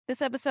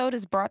This episode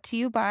is brought to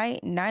you by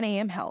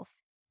 9am Health.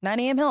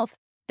 9am Health,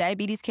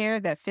 diabetes care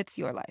that fits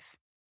your life.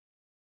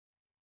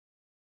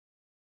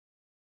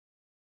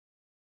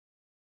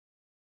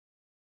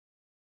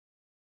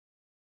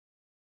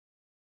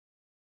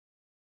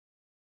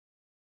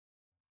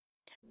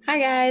 Hi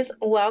guys,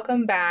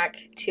 welcome back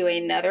to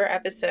another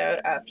episode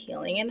of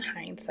Healing in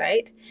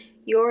Hindsight,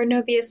 your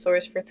Nobia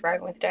source for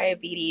thriving with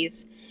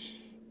diabetes.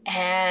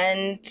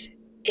 And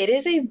it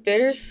is a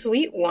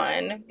bittersweet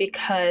one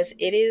because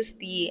it is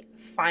the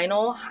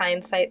final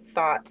Hindsight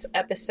Thoughts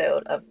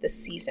episode of the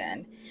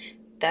season.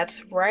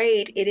 That's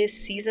right, it is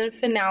season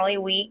finale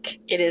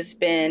week. It has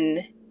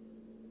been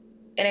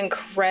an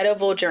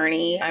incredible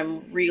journey.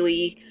 I'm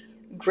really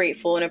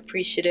grateful and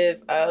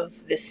appreciative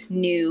of this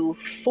new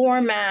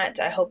format.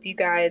 I hope you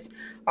guys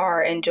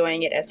are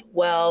enjoying it as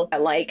well. I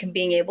like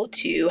being able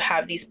to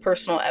have these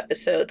personal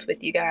episodes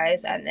with you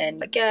guys and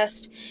then a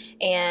guest,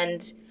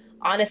 and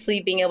honestly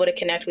being able to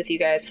connect with you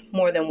guys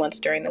more than once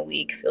during the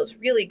week feels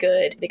really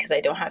good because I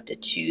don't have to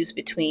choose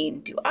between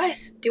do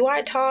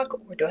I talk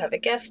or do I have a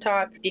guest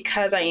talk,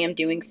 because I am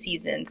doing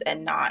seasons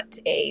and not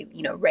a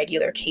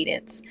regular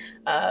cadence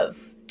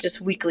of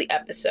just weekly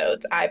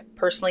episodes. I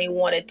personally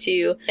wanted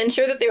to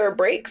ensure that there are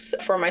breaks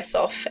for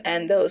myself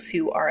and those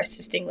who are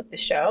assisting with the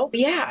show. But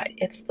yeah,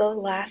 it's the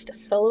last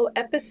solo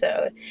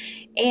episode.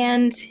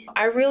 And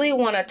I really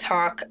want to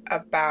talk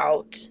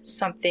about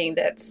something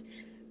that's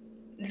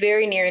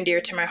very near and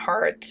dear to my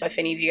heart. If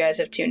any of you guys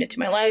have tuned into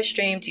my live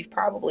streams, you've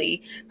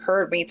probably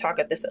heard me talk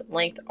at this at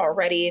length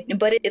already,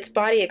 but it's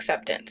body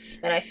acceptance.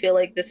 And I feel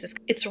like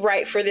it's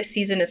right for this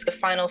season. It's the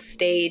final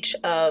stage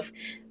of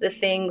the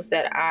things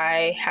that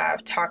I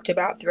have talked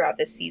about throughout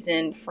this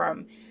season,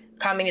 from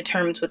coming to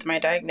terms with my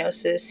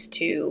diagnosis,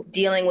 to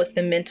dealing with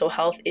the mental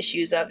health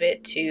issues of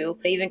it, to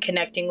even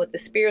connecting with the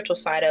spiritual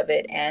side of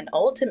it, and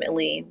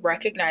ultimately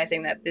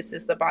recognizing that this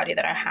is the body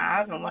that I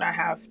have and what I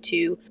have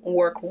to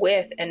work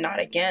with and not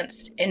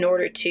against in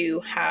order to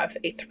have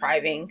a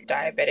thriving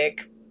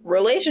diabetic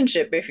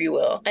relationship, if you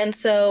will. And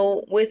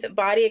so with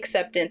body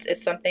acceptance,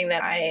 it's something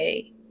that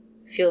I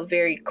feel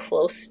very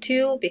close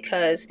to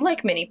because,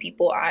 like many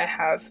people, I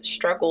have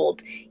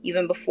struggled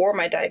even before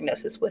my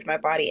diagnosis with my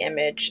body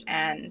image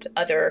and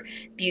other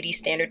beauty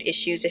standard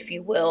issues, if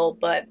you will.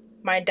 But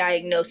my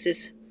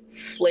diagnosis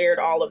flared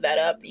all of that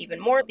up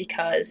even more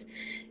because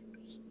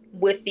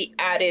with the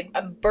added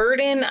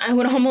burden, I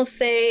would almost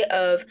say,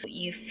 of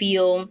you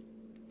feel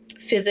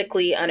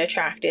physically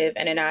unattractive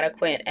and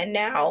inadequate, and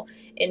now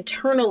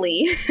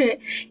internally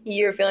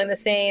you're feeling the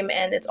same,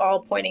 and it's all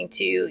pointing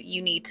to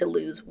you need to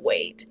lose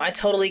weight. I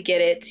totally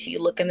get it. You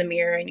look in the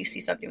mirror and you see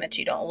something that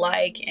you don't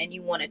like and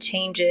you want to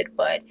change it,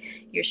 but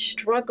you're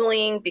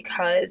struggling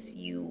because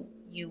you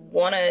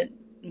want to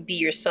be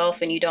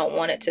yourself and you don't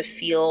want it to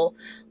feel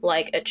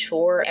like a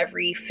chore.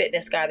 Every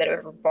fitness guide that I've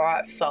ever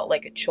bought felt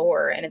like a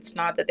chore, and it's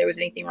not that there was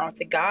anything wrong with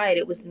the guide.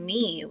 It was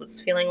me. It was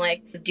feeling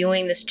like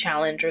doing this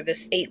challenge or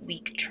this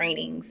 8-week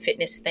training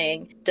fitness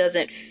thing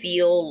doesn't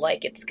feel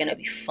like it's gonna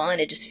be fun.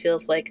 It just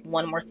feels like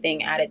one more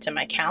thing added to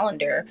my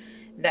calendar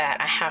that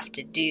I have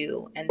to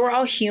do. And we're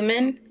all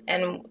human,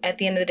 and at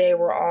the end of the day,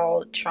 we're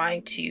all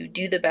trying to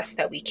do the best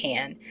that we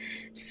can.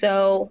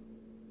 So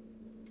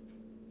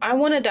I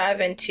want to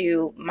dive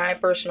into my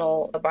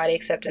personal body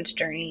acceptance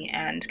journey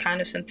and kind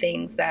of some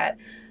things that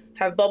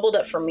have bubbled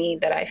up for me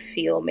that I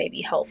feel may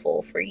be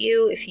helpful for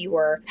you. If you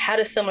had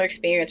a similar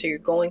experience or you're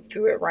going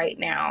through it right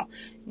now,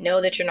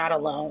 know that you're not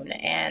alone.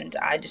 And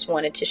I just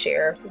wanted to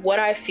share what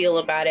I feel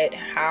about it,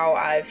 how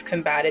I've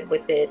combated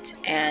with it,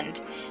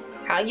 and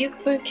how you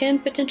can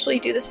potentially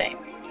do the same.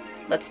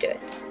 Let's do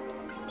it.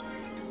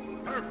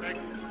 Perfect.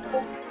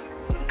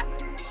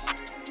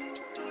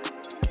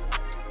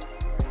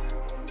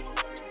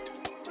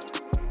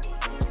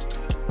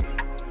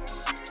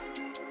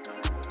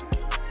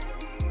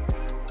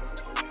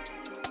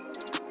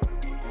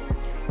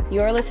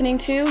 You're listening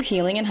to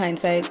Healing in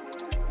Hindsight,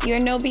 your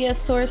no BS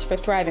source for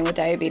thriving with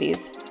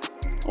diabetes.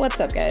 What's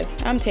up,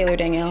 guys? I'm Taylor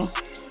Danielle,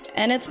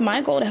 and it's my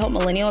goal to help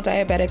millennial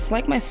diabetics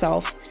like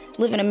myself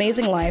live an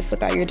amazing life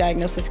without your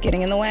diagnosis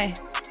getting in the way.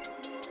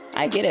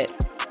 I get it.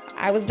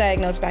 I was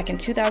diagnosed back in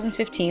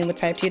 2015 with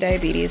type 2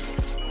 diabetes,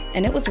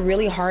 and it was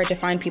really hard to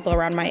find people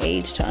around my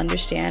age to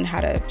understand how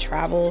to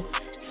travel,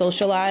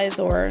 socialize,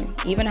 or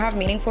even have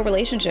meaningful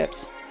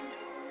relationships.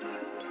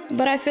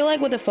 But I feel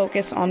like with a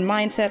focus on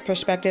mindset,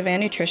 perspective,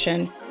 and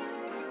nutrition,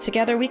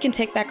 together we can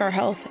take back our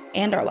health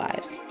and our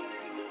lives.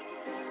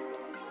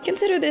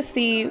 Consider this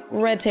the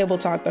red table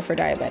talk, but for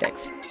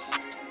diabetics.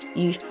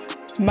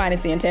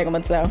 Minus the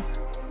entanglements, though.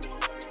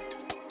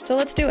 So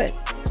let's do it.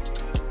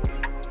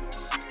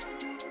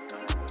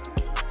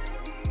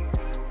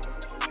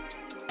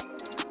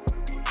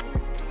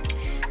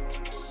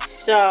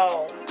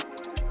 So,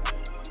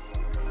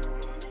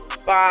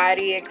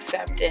 body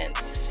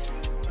acceptance.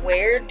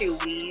 Where do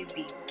we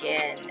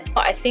begin?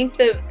 I think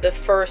the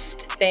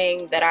first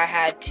thing that I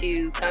had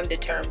to come to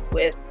terms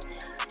with,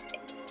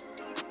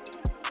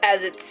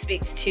 as it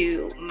speaks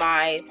to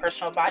my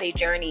personal body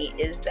journey,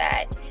 is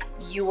that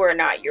you are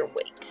not your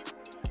weight.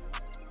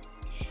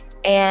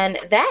 And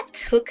that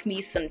took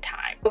me some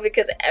time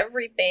because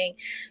everything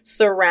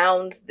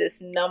surrounds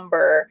this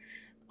number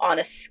on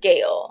a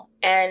scale.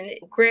 And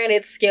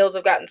granted, scales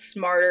have gotten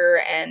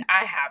smarter and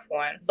I have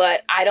one,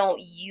 but I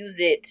don't use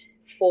it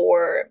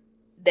for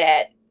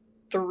that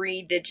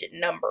 3-digit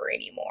number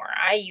anymore.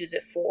 I use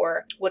it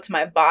for what's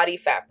my body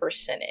fat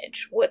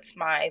percentage, what's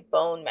my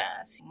bone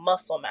mass,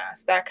 muscle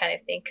mass, that kind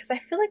of thing. Because I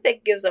feel like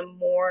that gives a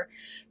more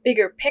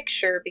bigger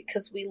picture,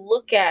 because we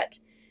look at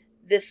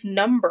this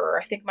number.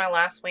 I think my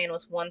last weigh-in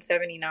was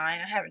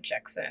 179. I haven't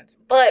checked since.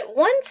 But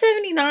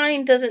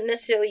 179 doesn't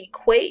necessarily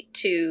equate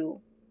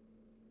to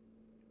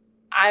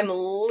I'm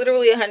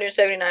literally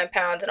 179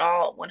 pounds and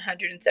all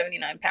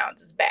 179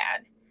 pounds is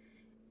bad.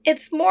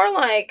 It's more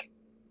like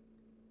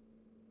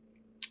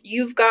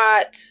you've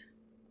got,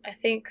 I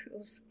think it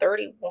was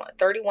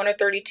 31 or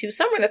 32,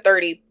 somewhere in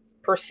the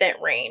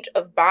 30% range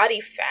of body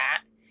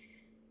fat.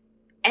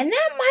 And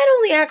that might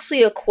only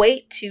actually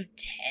equate to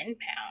 10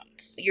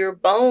 pounds. Your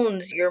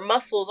bones, your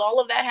muscles,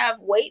 all of that have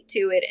weight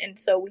to it. And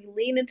so we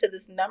lean into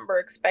this number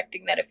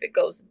expecting that if it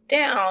goes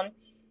down,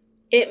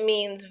 it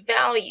means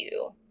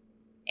value.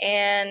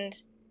 And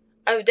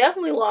I've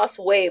definitely lost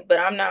weight, but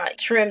I'm not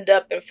trimmed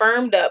up and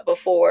firmed up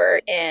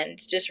before, and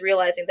just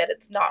realizing that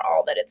it's not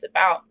all that it's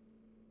about.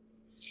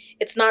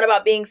 It's not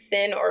about being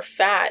thin or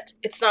fat.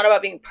 It's not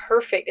about being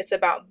perfect. It's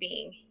about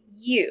being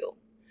you.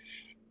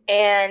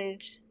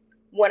 And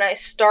when I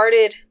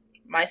started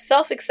my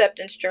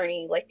self-acceptance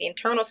journey, like the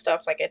internal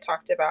stuff, like I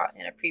talked about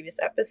in a previous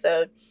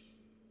episode,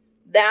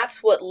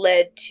 that's what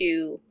led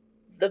to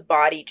the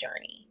body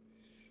journey.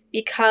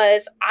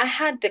 Because I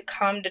had to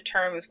come to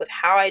terms with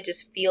how I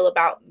just feel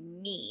about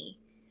me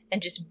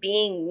and just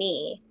being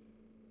me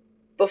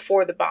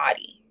before the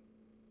body.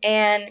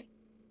 And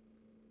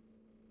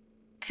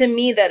to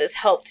me, that has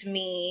helped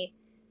me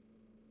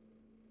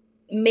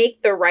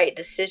make the right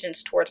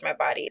decisions towards my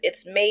body.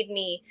 It's made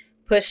me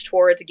push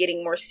towards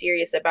getting more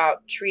serious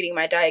about treating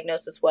my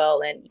diagnosis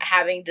well, and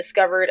having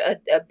discovered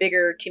a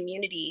bigger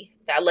community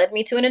that led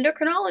me to an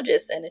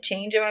endocrinologist and a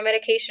change in my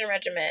medication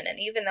regimen. And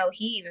even though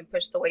he even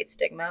pushed the weight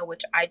stigma,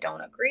 which I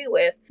don't agree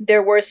with,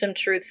 there were some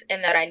truths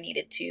in that I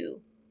needed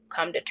to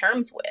come to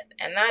terms with.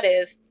 And that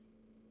is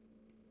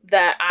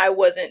that I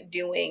wasn't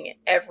doing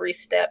every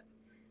step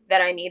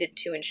that I needed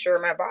to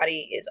ensure my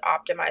body is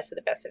optimized to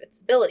the best of its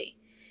ability.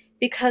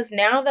 Because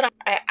now that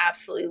I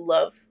absolutely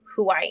love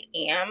who I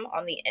am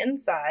on the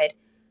inside,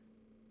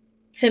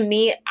 to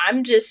me,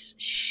 I'm just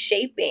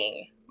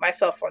shaping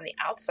myself on the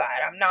outside.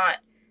 I'm not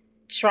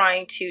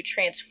trying to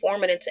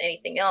transform it into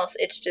anything else.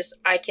 It's just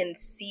I can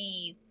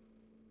see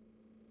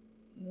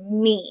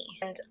me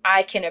and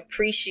I can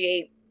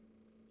appreciate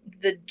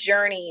the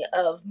journey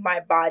of my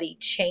body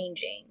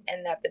changing,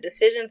 and that the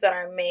decisions that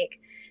I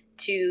make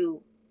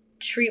to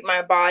treat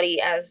my body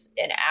as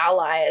an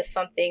ally, as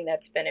something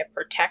that's been a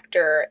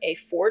protector, a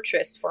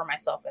fortress for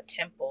myself, a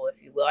temple,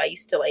 if you will. I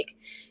used to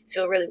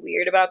feel really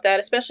weird about that,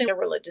 especially in the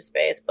religious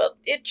space, but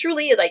it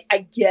truly is I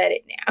get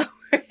it now,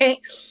 right?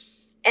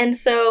 And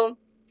so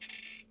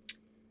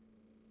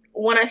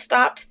when I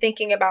stopped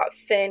thinking about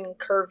thin,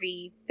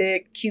 curvy,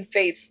 thick, cute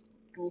face,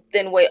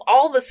 thin weight,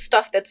 all the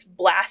stuff that's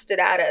blasted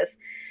at us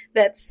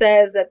that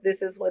says that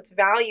this is what's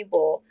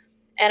valuable,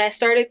 and I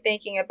started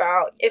thinking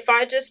about, if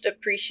I just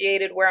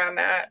appreciated where I'm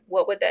at,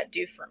 what would that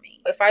do for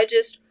me? If I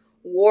just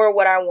wore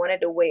what I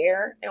wanted to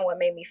wear and what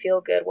made me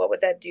feel good, what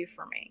would that do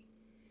for me?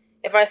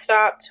 If I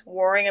stopped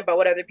worrying about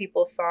what other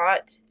people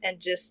thought and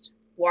just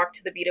walked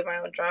to the beat of my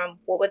own drum,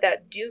 what would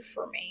that do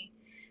for me?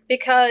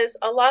 Because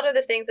a lot of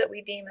the things that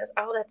we deem as,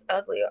 oh, that's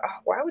ugly. Oh,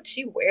 why would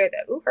she wear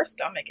that? Ooh, her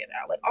stomach is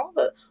out.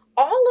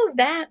 All of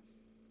that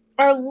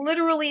are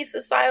literally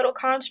societal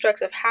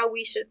constructs of how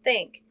we should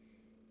think.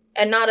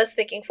 And not us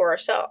thinking for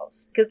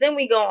ourselves. Because then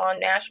we go on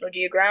National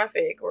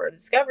Geographic or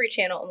Discovery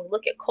Channel and we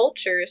look at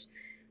cultures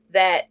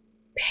that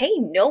pay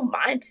no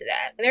mind to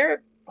that. And there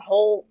are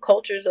whole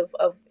cultures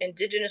of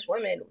indigenous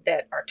women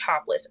that are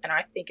topless. And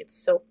I think it's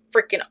so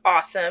freaking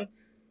awesome.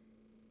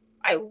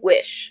 I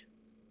wish.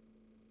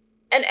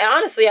 And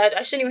honestly,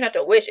 I shouldn't even have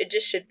to wish. It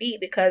just should be,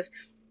 because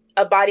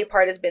a body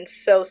part has been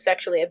so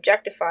sexually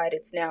objectified.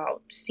 It's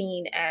now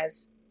seen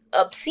as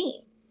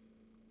obscene.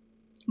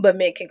 But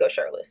men can go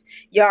shirtless.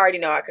 You already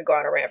know I could go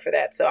on a rant for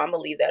that, so I'm going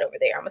to leave that over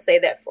there. I'm going to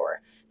save that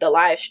for the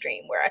live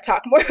stream where I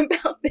talk more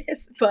about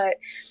this. But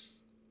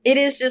it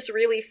is just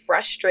really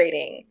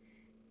frustrating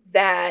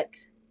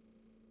that,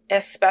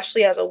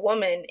 especially as a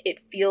woman, it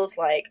feels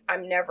like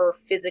I'm never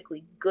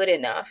physically good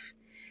enough,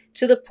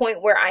 to the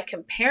point where I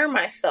compare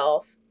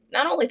myself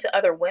not only to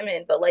other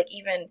women, but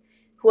even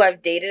who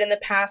I've dated in the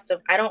past,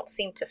 of I don't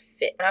seem to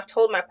fit. And I've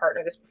told my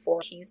partner this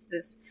before. He's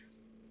this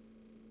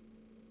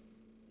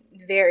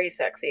very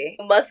sexy,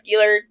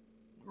 muscular,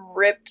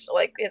 ripped,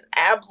 his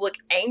abs look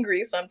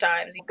angry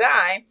sometimes,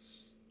 guy.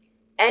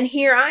 And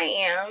here I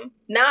am,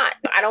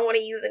 I don't want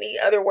to use any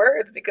other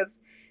words because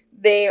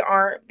they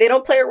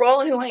don't play a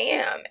role in who I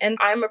am. And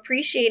I'm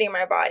appreciating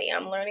my body.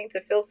 I'm learning to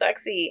feel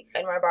sexy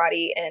in my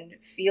body and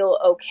feel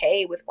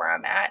okay with where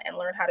I'm at and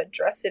learn how to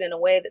dress it in a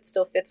way that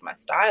still fits my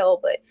style,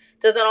 but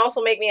doesn't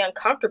also make me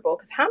uncomfortable.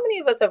 Because how many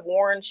of us have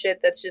worn shit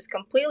that's just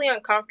completely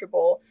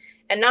uncomfortable,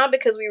 and not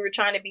because we were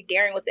trying to be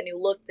daring with a new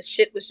look, the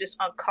shit was just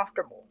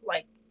uncomfortable.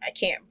 Like, I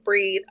can't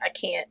breathe. I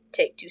can't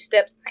take 2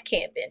 steps. I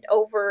can't bend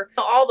over.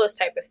 All those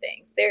type of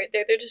things. They're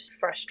just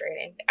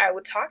frustrating. I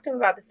would talk to him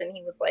about this, and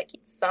he was like,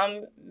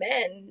 some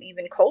men,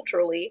 even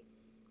culturally,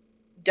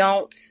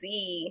 don't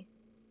see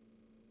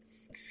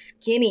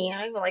skinny, I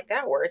don't even like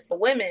that word, so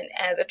women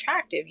as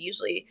attractive.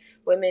 Usually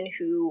women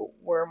who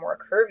were more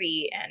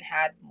curvy and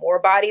had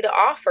more body to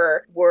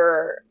offer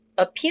were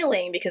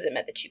appealing because it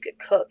meant that you could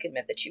cook. It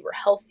meant that you were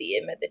healthy.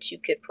 It meant that you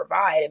could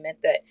provide. It meant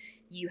that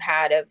you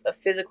had a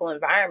physical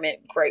environment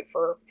great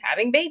for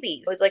having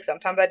babies. It's like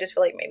sometimes I just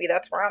feel like maybe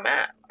that's where I'm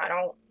at. I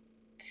don't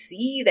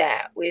see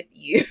that with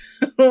you.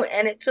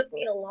 And it took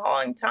me a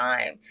long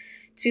time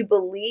to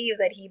believe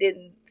that he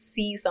didn't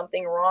see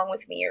something wrong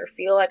with me or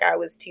feel like I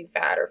was too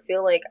fat or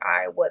feel like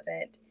I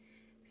wasn't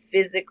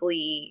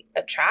physically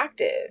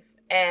attractive.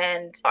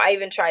 And I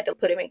even tried to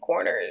put him in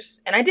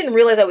corners. And I didn't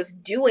realize I was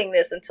doing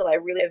this until I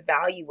really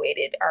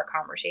evaluated our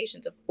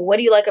conversations of what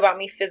do you like about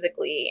me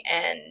physically,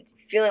 and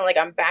feeling like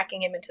I'm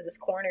backing him into this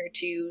corner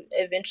to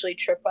eventually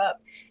trip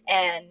up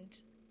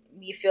and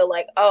me feel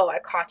like, oh, I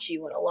caught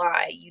you in a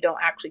lie. You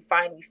don't actually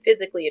find me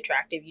physically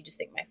attractive. You just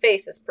think my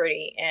face is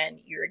pretty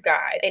and you're a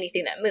guy.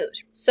 Anything that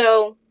moves.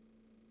 So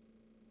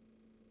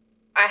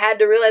I had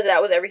to realize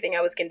that was everything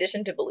I was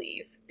conditioned to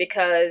believe,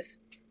 because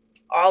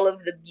all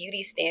of the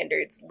beauty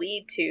standards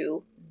lead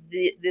to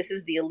this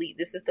is the elite,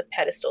 this is the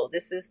pedestal,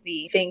 this is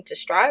the thing to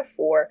strive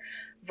for,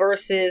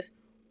 versus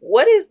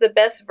what is the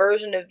best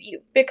version of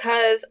you?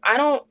 Because I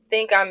don't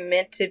think I'm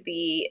meant to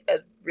be a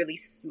really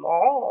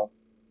small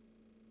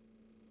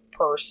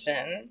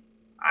person.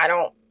 I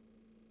don't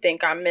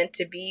think I'm meant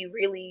to be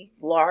really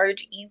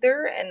large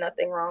either, and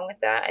nothing wrong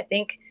with that. I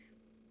think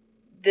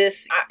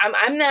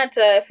I'm not,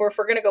 if we're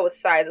going to go with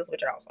sizes,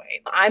 which I also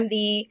hate, I'm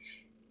the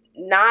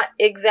not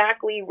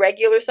exactly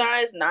regular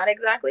size, not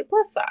exactly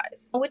plus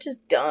size, which is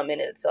dumb in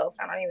itself.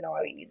 I don't even know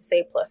why we need to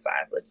say plus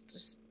size. Let's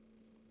just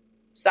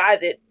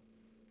size it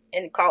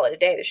and call it a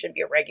day. There shouldn't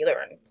be a regular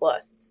and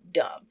plus. It's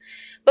dumb.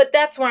 But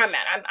that's where I'm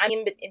at. I'm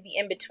in the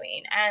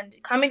in-between. And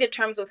coming to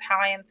terms with how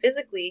I am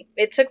physically,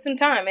 it took some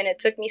time, and it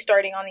took me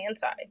starting on the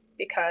inside,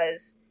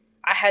 because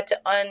I had to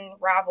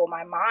unravel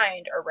my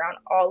mind around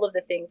all of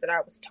the things that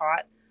I was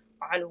taught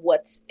on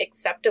what's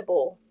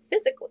acceptable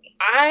physically.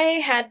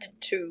 I had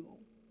to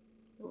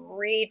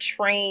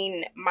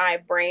retrain my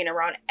brain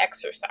around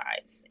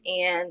exercise.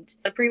 And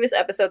in previous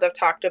episodes, I've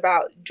talked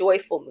about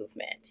joyful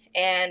movement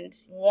and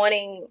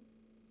wanting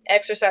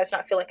exercise to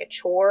not feel like a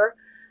chore.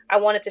 I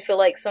want it to feel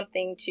like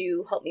something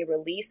to help me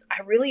release.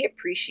 I really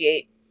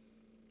appreciate,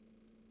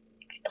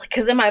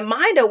 because in my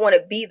mind, I want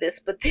to be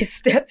this, but the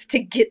steps to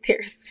get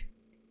there,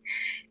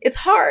 it's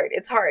hard.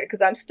 It's hard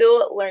because I'm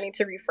still learning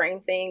to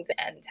reframe things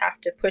and have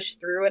to push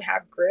through and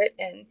have grit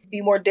and be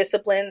more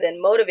disciplined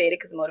than motivated,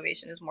 because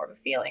motivation is more of a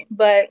feeling.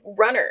 But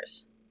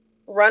runners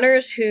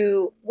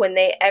who, when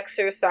they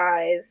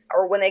exercise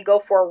or when they go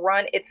for a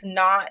run, it's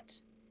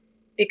not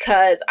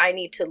because I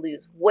need to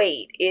lose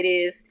weight. It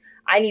is,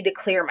 I need to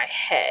clear my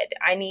head.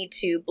 I need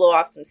to blow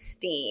off some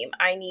steam.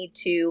 I need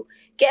to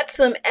get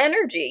some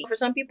energy. For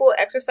some people,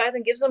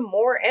 exercising gives them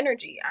more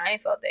energy. I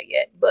ain't felt that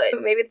yet, but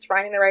maybe it's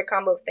finding the right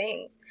combo of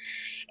things.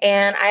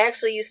 And I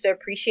actually used to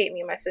appreciate,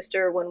 me and my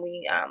sister, when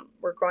we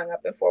were growing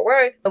up in Fort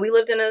Worth. We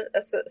lived in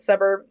a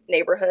suburb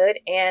neighborhood,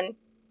 and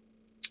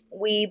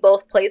we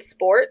both played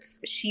sports.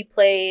 She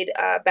played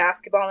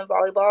basketball and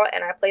volleyball,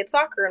 and I played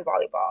soccer and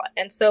volleyball.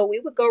 And so we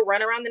would go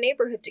run around the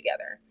neighborhood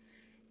together.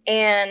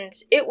 And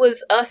it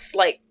was us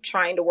like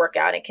trying to work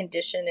out and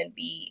condition and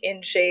be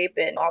in shape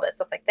and all that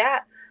stuff like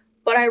that.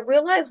 But I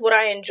realized what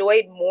I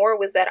enjoyed more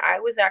was that I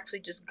was actually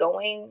just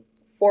going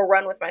for a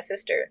run with my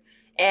sister.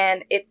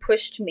 And it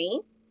pushed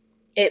me.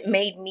 It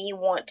made me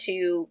want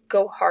to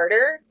go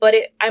harder. But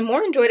I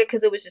more enjoyed it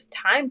because it was just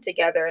time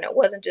together. And it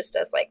wasn't just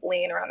us like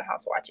laying around the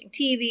house watching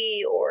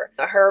TV, or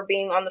her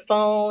being on the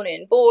phone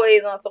and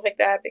boys and stuff like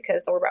that,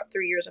 because we're about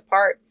 3 years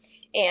apart.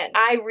 And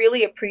I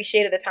really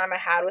appreciated the time I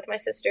had with my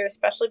sister,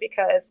 especially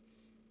because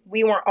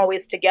we weren't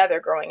always together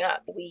growing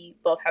up. We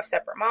both have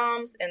separate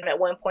moms. And at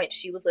one point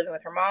she was living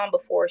with her mom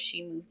before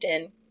she moved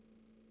in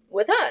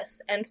with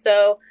us. And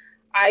so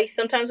I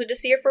sometimes would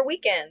just see her for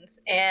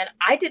weekends. And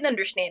I didn't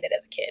understand it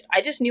as a kid.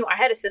 I just knew I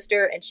had a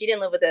sister and she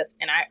didn't live with us.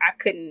 And I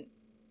couldn't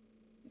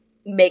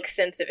make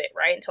sense of it,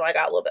 right? Until I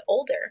got a little bit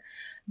older.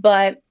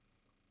 But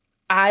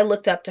I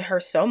looked up to her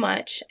so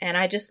much, and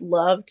I just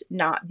loved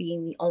not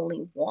being the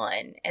only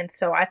one. And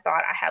so I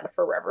thought I had a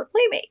forever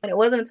playmate. And it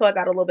wasn't until I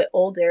got a little bit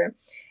older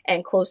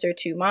and closer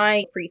to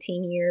my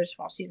preteen years,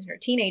 while she's in her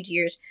teenage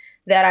years,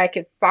 that I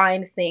could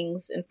find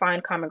things and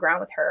find common ground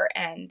with her.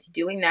 And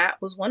doing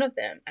that was one of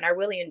them. And I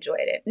really enjoyed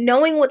it.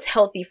 Knowing what's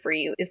healthy for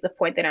you is the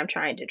point that I'm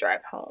trying to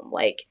drive home.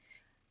 Like,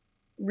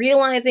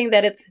 realizing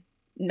that it's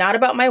not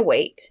about my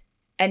weight,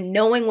 and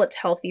knowing what's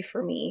healthy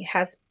for me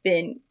has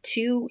been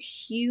two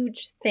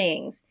huge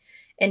things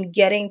in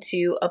getting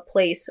to a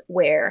place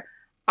where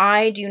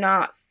I do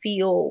not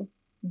feel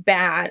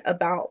bad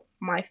about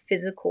my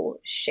physical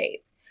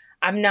shape.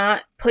 I'm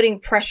not putting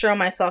pressure on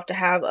myself to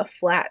have a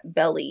flat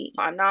belly.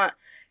 I'm not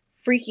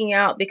freaking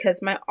out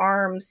because my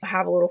arms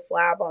have a little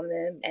flab on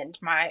them and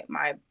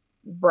my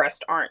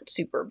breasts aren't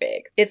super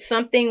big. It's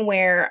something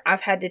where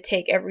I've had to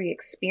take every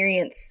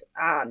experience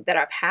that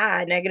I've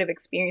had, negative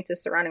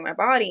experiences surrounding my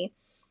body,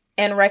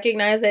 and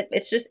recognize that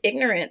it's just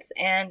ignorance,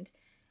 and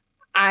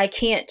I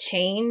can't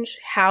change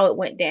how it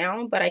went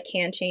down, but I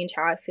can change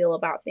how I feel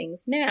about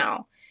things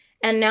now.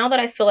 And now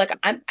that I feel like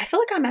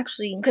I'm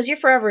actually, because you're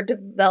forever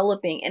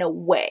developing in a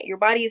way. Your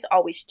body is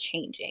always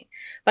changing.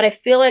 But I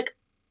feel like,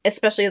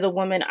 especially as a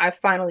woman, I've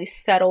finally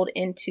settled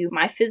into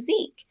my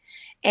physique.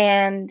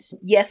 And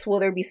yes, will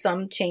there be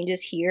some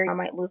changes here? I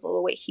might lose a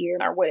little weight here.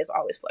 Our weight is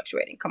always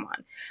fluctuating. Come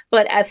on.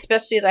 But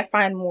especially as I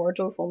find more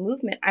joyful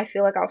movement, I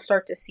feel like I'll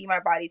start to see my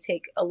body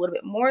take a little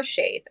bit more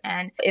shape.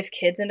 And if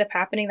kids end up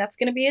happening, that's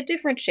going to be a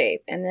different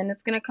shape. And then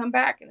it's going to come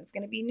back and it's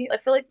going to be new. I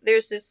feel like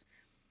there's this,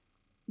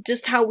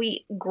 just how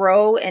we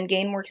grow and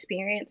gain more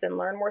experience and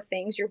learn more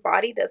things, your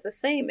body does the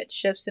same. It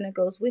shifts and it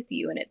goes with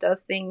you, and it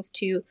does things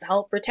to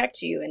help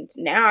protect you. And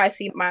now I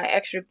see my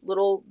extra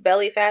little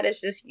belly fat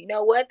is just, you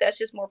know what? That's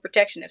just more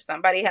protection. If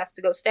somebody has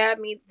to go stab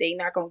me, they're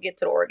not going to get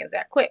to the organs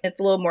that quick. It's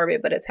a little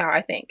morbid, but it's how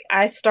I think.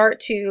 I start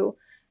to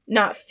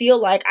not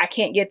feel like I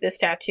can't get this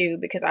tattoo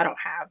because I don't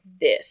have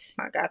this.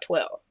 I got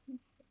 12.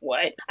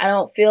 What? I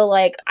don't feel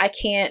like I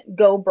can't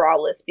go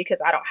braless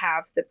because I don't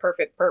have the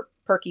perfect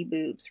perky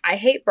boobs. I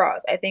hate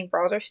bras. I think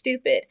bras are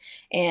stupid.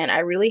 And I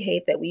really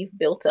hate that we've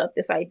built up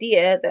this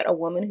idea that a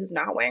woman who's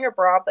not wearing a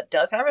bra but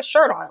does have a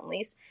shirt on at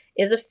least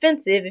is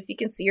offensive if you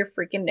can see her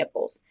freaking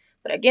nipples.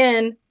 But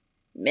again,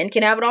 men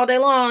can have it all day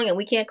long and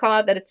we can't call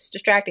it that it's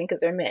distracting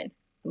because they're men.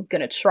 I'm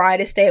going to try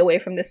to stay away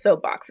from this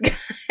soapbox, guys,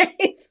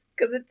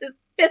 because it just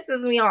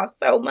pisses me off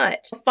so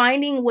much.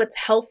 Finding what's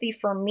healthy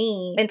for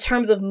me in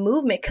terms of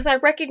movement, because I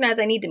recognize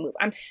I need to move.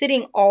 I'm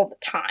sitting all the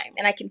time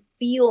and I can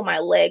feel my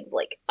legs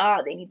like,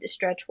 they need to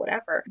stretch,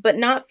 whatever. But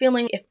not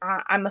feeling if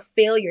I'm a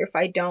failure if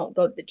I don't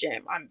go to the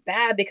gym. I'm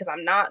bad because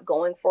I'm not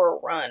going for a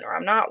run, or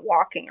I'm not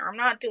walking, or I'm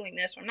not doing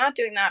this, or I'm not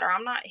doing that, or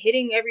I'm not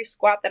hitting every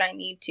squat that I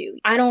need to.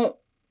 I don't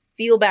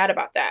feel bad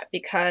about that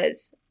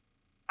because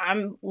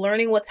I'm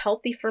learning what's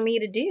healthy for me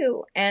to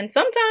do. And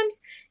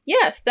sometimes,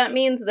 yes, that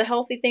means the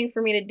healthy thing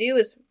for me to do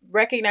is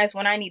recognize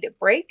when I need a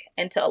break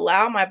and to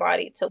allow my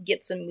body to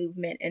get some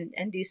movement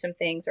and do some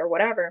things or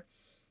whatever.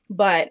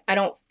 But I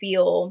don't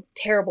feel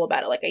terrible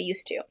about it like I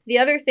used to. The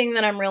other thing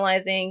that I'm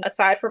realizing,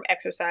 aside from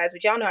exercise,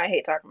 which y'all know I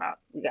hate talking about,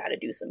 we got to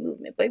do some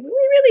movement, but we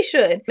really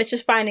should. It's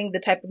just finding the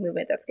type of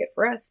movement that's good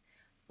for us.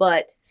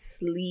 But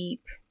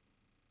sleep.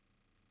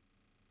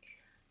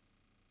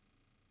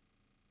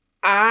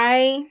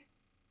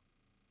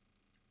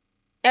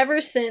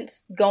 Ever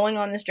since going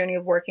on this journey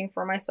of working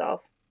for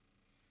myself,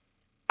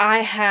 I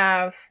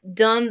have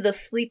done the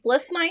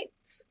sleepless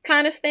nights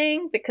kind of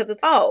thing because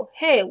it's,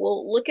 hey,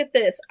 well, look at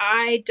this.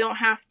 I don't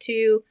have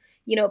to,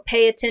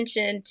 pay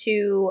attention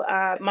to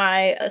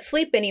my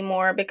sleep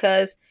anymore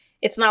because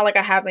it's not like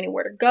I have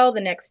anywhere to go the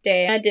next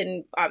day. I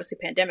didn't, obviously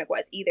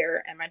pandemic-wise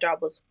either, and my job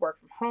was work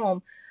from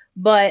home,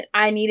 but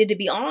I needed to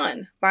be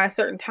on by a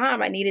certain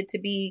time. I needed to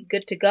be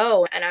good to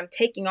go, and I'm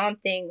taking on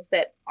things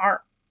that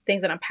aren't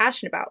things that I'm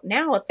passionate about.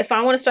 Now it's, if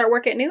I want to start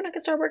work at noon, I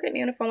can start work at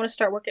noon. If I want to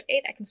start work at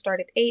 8, I can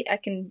start at 8. I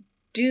can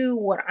do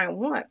what I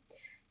want.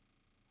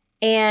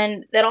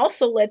 And that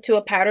also led to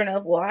a pattern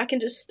of, well, I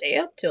can just stay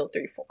up till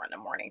 3, 4 in the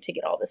morning to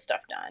get all this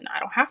stuff done. I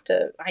don't have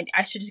to,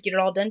 I should just get it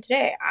all done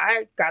today.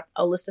 I got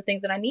a list of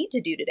things that I need to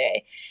do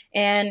today.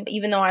 And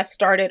even though I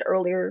started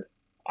earlier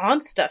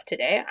on stuff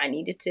today, I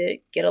needed to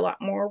get a lot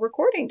more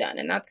recording done.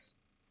 And that's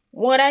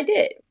what I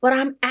did. But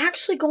I'm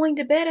actually going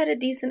to bed at a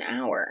decent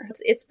hour.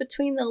 It's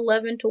between the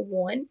 11 to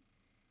 1,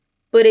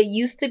 but it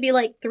used to be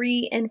like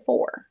 3 and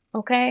 4.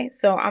 Okay.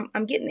 So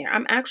I'm getting there.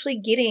 I'm actually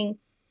getting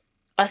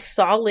a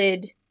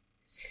solid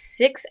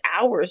 6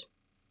 hours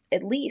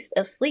at least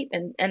of sleep.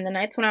 And the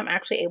nights when I'm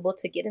actually able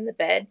to get in the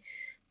bed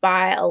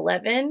by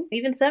 11,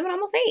 even 7,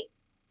 almost 8.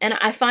 And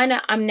I find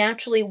that I'm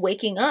naturally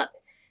waking up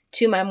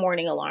to my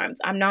morning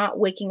alarms. I'm not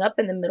waking up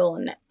in the middle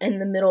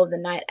of the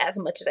night as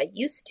much as I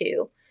used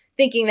to,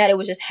 thinking that it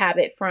was just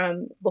habit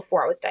from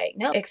before I was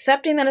diagnosed.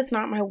 Accepting that it's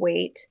not my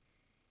weight,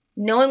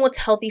 knowing what's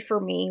healthy for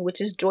me, which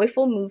is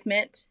joyful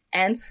movement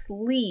and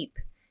sleep,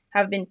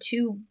 have been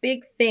two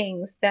big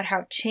things that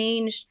have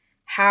changed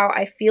how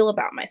I feel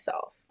about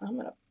myself. I'm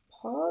going to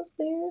pause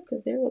there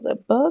because there was a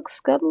bug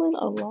scuttling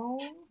along.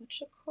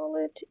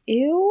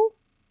 Ew.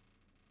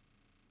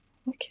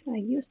 What can I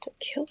use to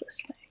kill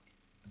this thing?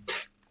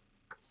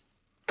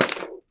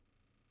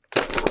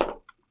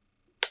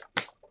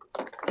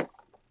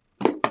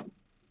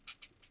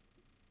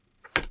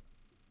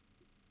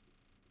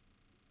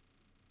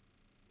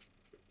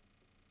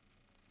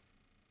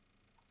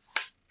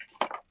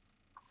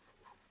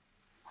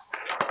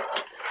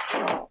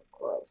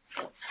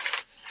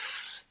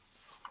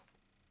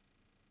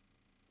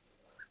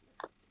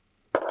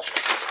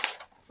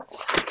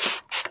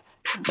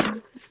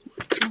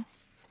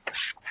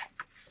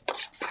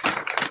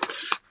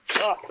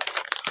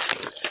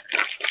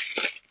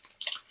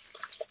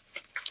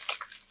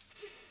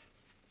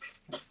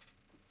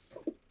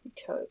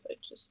 because I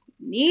just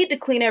need to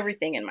clean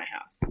everything in my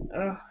house.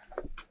 Ugh.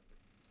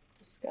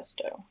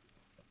 Disgusto.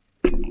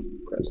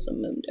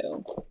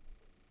 Grossomundo.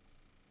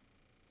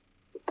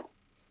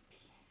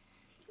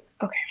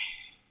 Okay.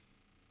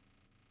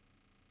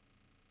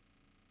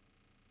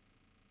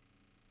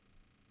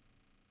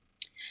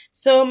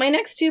 So my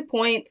next 2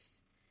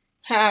 points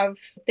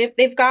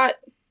they've got.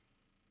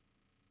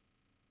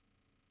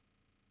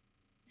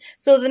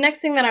 So the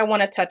next thing that I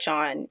want to touch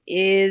on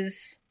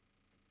is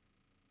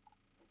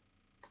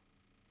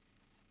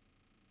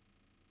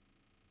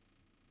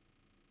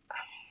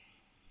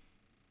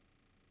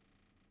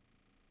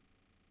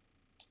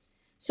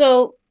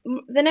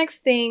the next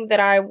thing that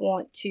I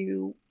want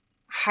to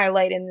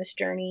highlight in this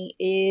journey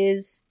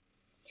is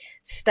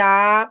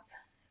stop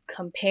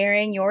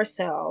comparing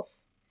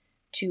yourself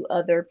to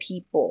other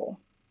people.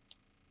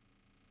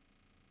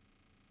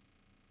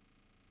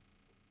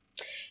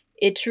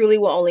 It truly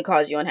will only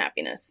cause you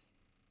unhappiness.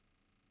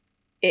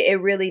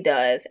 It really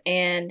does.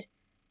 And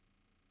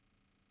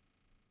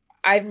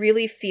I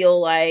really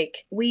feel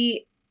like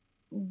we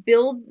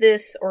build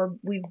this, or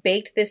we've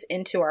baked this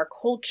into our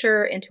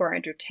culture, into our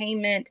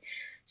entertainment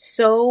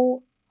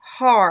so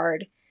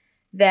hard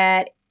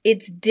that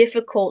it's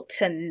difficult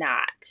to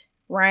not,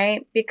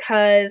 right?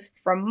 Because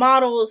from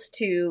models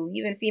to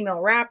even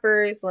female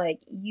rappers, like,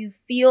 you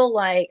feel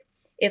like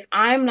if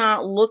I'm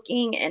not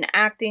looking and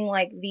acting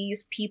like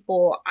these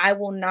people, I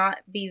will not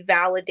be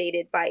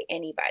validated by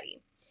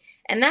anybody.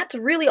 And that's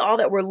really all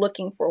that we're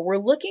looking for. We're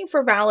looking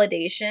for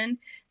validation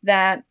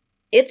that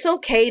it's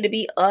okay to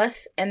be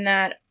us and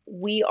that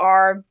we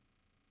are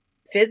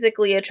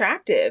physically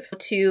attractive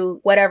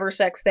to whatever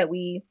sex that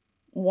we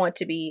want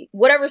to be,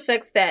 whatever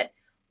sex that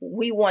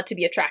we want to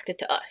be attracted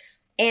to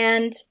us.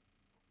 And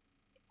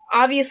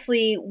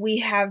obviously we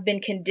have been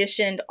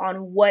conditioned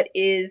on what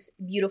is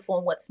beautiful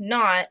and what's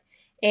not.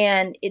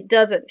 And it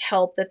doesn't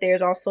help that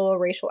there's also a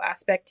racial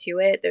aspect to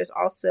it. There's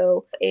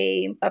also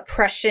a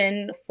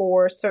oppression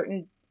for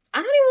certain, I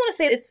don't even want to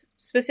say it's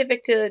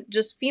specific to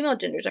just female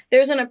genders.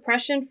 There's an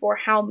oppression for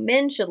how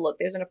men should look.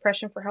 There's an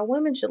oppression for how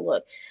women should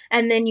look.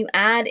 And then you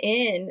add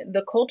in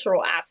the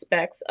cultural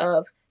aspects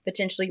of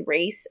potentially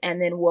race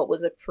and then what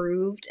was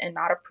approved and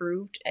not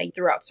approved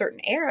throughout certain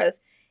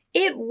eras.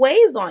 It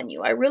weighs on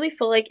you. I really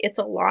feel like it's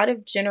a lot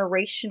of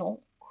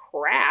generational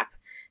crap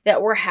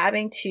that we're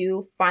having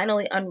to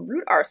finally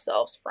unroot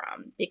ourselves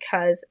from,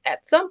 because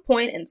at some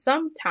point in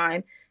some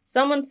time,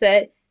 someone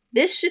said,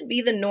 this should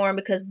be the norm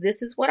because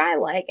this is what I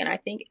like, and I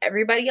think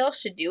everybody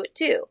else should do it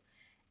too.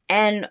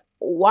 And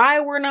why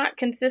we're not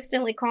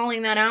consistently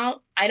calling that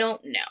out, I don't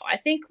know. I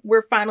think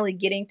we're finally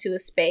getting to a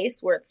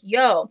space where it's,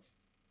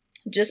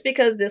 just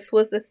because this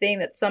was the thing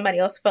that somebody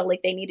else felt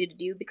like they needed to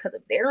do because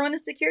of their own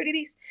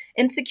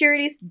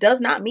insecurities does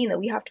not mean that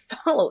we have to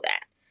follow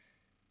that,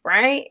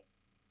 right?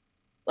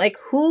 Like,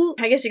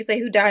 I guess you could say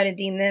who died and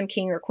deemed them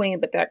king or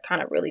queen, but that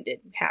kind of really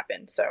didn't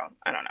happen. So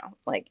I don't know.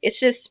 Like,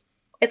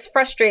 it's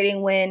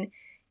frustrating when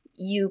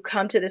you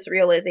come to this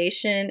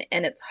realization,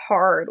 and it's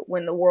hard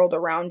when the world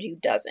around you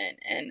doesn't.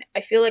 And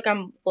I feel like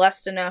I'm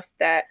blessed enough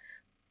that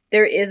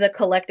there is a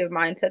collective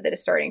mindset that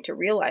is starting to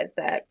realize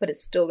that, but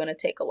it's still going to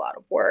take a lot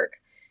of work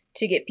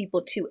to get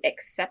people to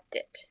accept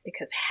it,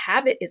 because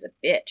habit is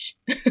a bitch.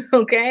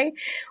 Okay?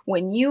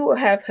 When you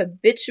have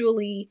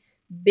habitually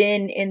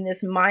been in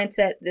this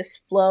mindset, this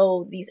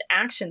flow, these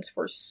actions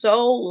for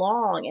so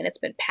long, and it's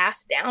been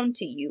passed down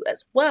to you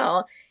as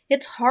well,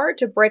 it's hard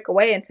to break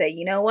away and say,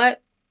 you know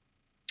what?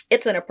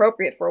 It's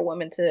inappropriate for a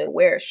woman to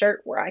wear a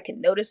shirt where I can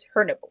notice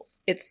her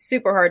nipples. It's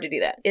super hard to do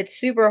that. It's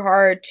super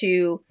hard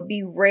to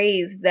be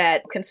raised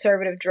that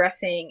conservative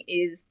dressing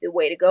is the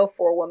way to go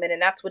for a woman.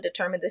 And that's what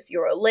determines if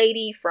you're a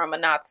lady from a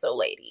not so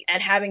lady.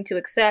 And having to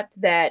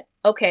accept that,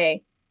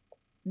 okay,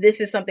 this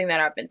is something that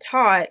I've been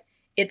taught.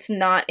 It's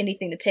not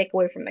anything to take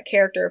away from the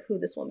character of who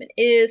this woman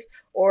is,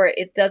 or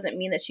it doesn't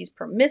mean that she's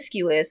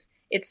promiscuous.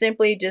 It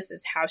simply just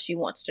is how she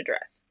wants to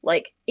dress.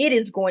 Like, it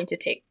is going to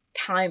take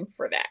time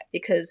for that,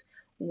 because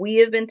we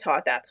have been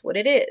taught that's what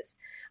it is.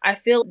 I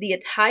feel the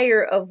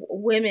attire of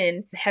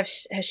women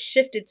has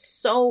shifted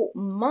so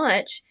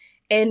much,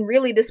 and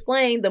really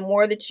displaying the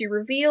more that you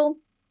reveal,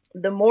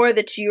 the more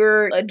that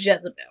you're a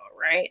Jezebel,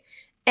 right?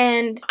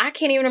 And I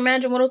can't even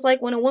imagine what it was like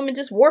when a woman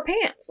just wore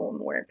pants. A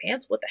woman wearing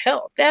pants? What the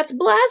hell? That's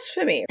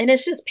blasphemy. And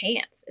it's just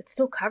pants. It's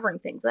still covering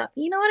things up.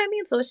 You know what I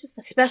mean? So it's just,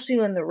 especially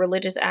in the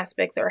religious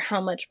aspects or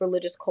how much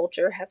religious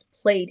culture has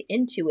played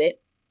into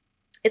it,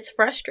 it's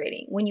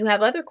frustrating when you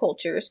have other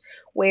cultures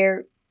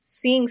where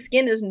seeing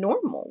skin is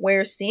normal,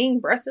 where seeing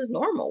breasts is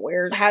normal,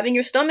 where having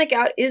your stomach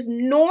out is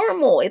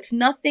normal. It's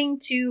nothing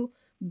to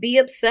be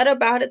upset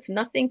about. It's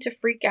nothing to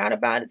freak out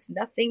about. It's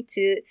nothing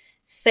to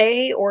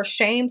say or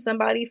shame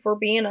somebody for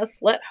being a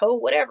slut, hoe,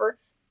 whatever.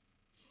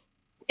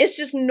 It's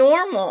just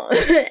normal.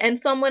 And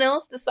someone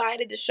else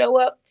decided to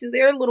show up to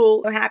their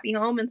little happy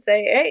home and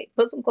say, hey,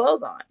 put some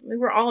clothes on. We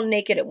were all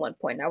naked at one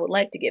point, and I would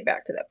like to get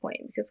back to that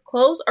point, because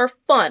clothes are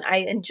fun. I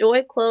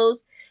enjoy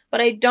clothes, but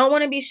I don't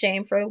want to be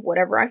shamed for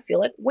whatever I feel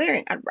like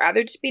wearing. I'd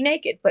rather just be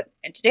naked. But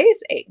in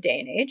today's day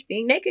and age,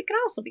 being naked can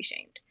also be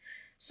shamed.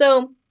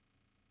 So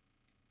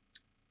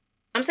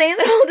I'm saying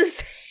that all to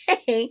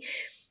say,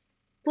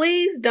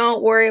 please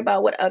don't worry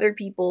about what other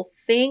people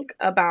think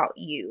about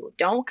you.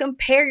 Don't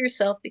compare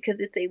yourself,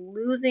 because it's a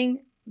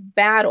losing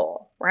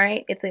battle,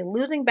 right? It's a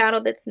losing battle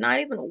that's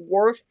not even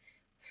worth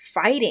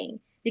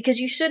fighting, because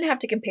you shouldn't have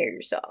to compare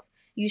yourself.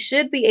 You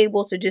should be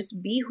able to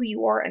just be who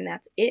you are, and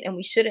that's it. And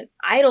we shouldn't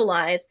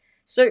idolize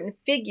certain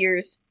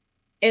figures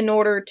in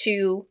order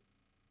to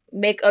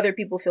make other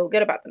people feel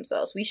good about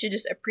themselves. We should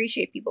just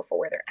appreciate people for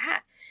where they're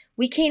at.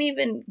 We can't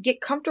even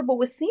get comfortable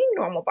with seeing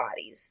normal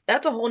bodies.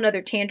 That's a whole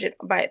nother tangent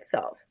by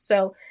itself.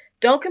 So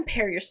don't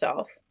compare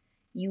yourself.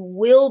 You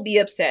will be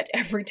upset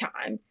every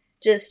time.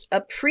 Just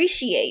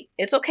appreciate.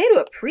 It's okay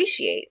to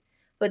appreciate,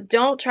 but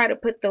don't try to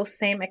put those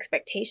same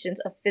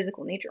expectations of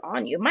physical nature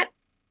on you. It might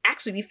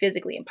actually be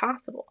physically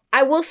impossible.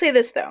 I will say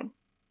this though.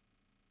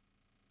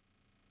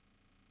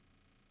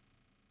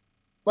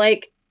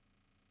 Like,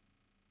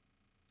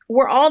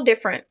 we're all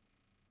different,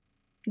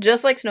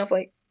 just like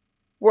snowflakes.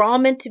 We're all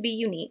meant to be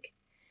unique.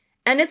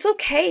 And it's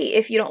okay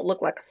if you don't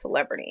look like a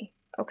celebrity.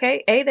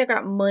 Okay? They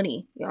got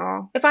money,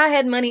 y'all. If I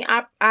had money,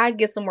 I'd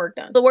get some work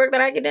done. The work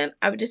that I get done,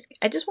 I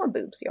just want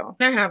boobs, y'all.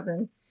 And I have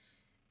them.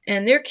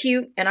 And they're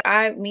cute. And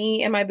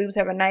me and my boobs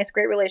have a nice,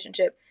 great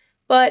relationship.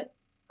 But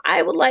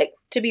I would like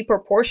to be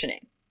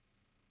proportionate.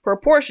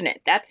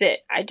 Proportionate. That's it.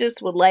 I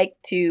just would like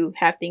to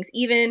have things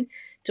even,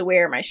 to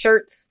where my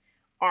shirts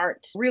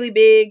aren't really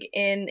big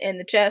in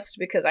the chest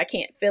because I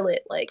can't feel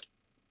it.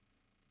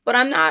 But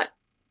I'm not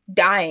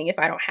dying if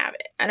I don't have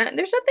it. And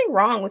there's nothing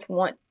wrong with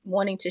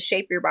wanting to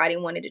shape your body,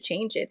 wanting to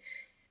change it.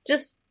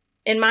 Just,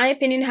 in my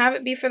opinion, have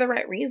it be for the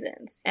right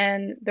reasons.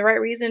 And the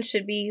right reasons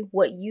should be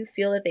what you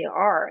feel that they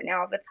are.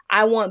 Now, if it's,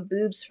 I want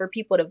boobs for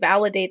people to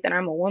validate that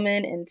I'm a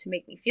woman and to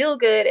make me feel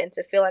good and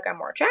to feel like I'm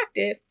more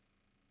attractive,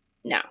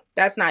 no,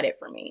 that's not it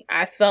for me.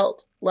 I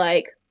felt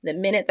like the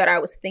minute that I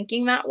was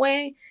thinking that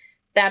way,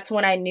 that's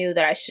when I knew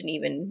that I shouldn't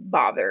even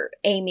bother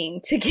aiming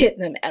to get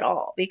them at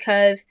all.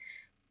 Because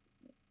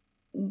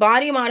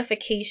body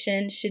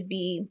modification should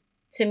be,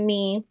 to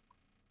me,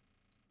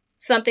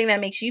 something that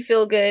makes you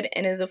feel good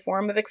and is a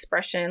form of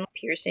expression,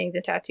 piercings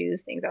and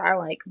tattoos, things that I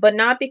like, but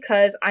not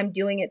because I'm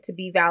doing it to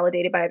be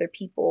validated by other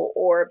people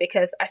or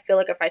because I feel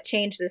like if I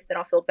change this, then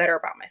I'll feel better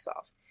about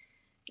myself.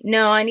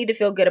 No, I need to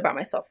feel good about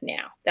myself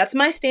now. That's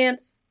my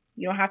stance.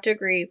 You don't have to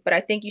agree, but I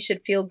think you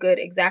should feel good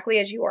exactly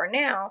as you are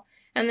now.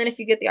 And then if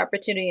you get the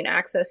opportunity and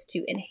access to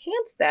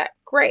enhance that,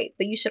 great.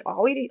 But you should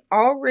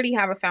already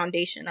have a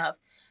foundation of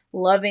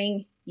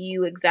loving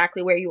you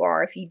exactly where you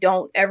are. If you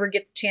don't ever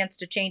get the chance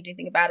to change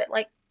anything about it,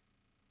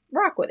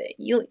 rock with it.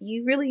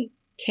 You really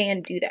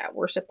can do that.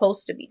 We're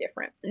supposed to be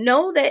different.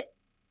 Know that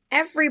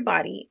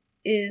everybody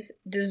is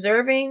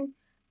deserving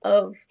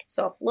of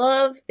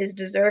self-love, is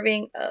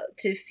deserving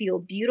to feel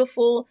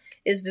beautiful,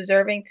 is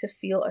deserving to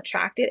feel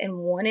attracted and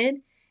wanted.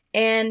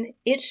 And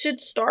it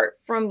should start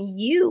from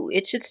you.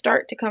 It should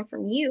start to come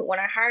from you. When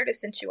I hired a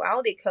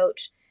sensuality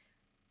coach,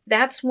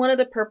 that's one of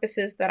the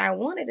purposes that I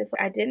wanted. Is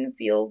I didn't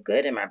feel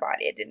good in my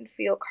body. I didn't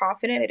feel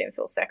confident. I didn't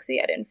feel sexy.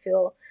 I didn't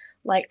feel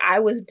like I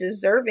was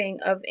deserving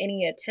of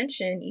any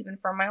attention, even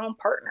from my own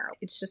partner.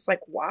 It's just like,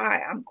 why?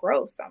 I'm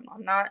gross. I'm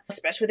not,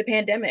 especially with the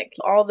pandemic.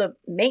 All the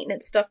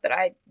maintenance stuff that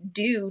I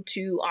do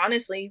to,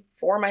 honestly,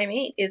 for my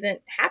mate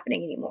isn't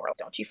happening anymore.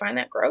 Don't you find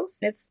that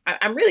gross?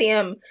 I really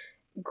am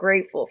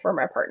grateful for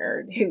my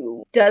partner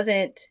who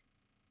doesn't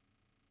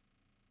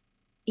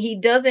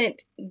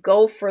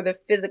go for the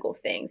physical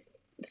things.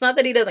 It's not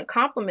that he doesn't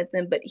compliment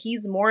them, but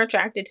he's more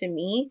attracted to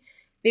me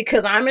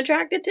because I'm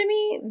attracted to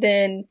me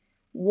than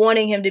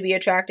wanting him to be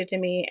attracted to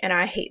me, and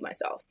I hate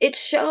myself. It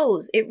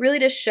shows. It really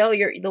does show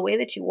the way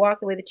that you walk,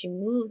 the way that you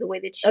move, the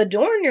way that you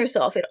adorn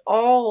yourself. It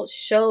all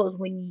shows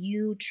when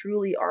you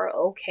truly are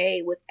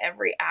okay with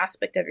every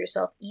aspect of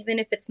yourself, even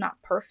if it's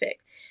not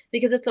perfect.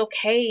 Because it's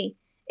okay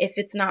if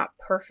it's not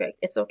perfect.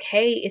 It's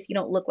okay if you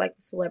don't look like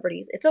the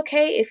celebrities. It's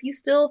okay if you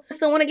still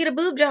want to get a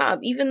boob job,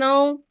 even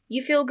though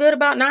you feel good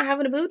about not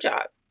having a boob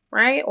job,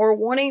 right? Or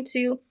wanting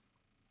to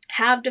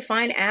have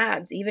defined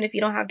abs, even if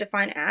you don't have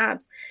defined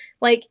abs.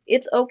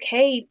 It's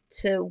okay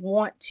to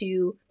want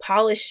to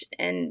polish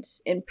and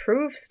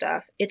improve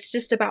stuff. It's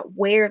just about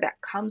where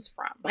that comes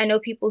from. I know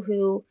people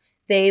who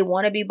they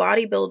want to be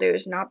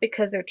bodybuilders, not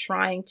because they're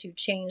trying to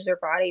change their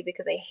body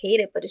because they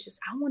hate it, but it's just,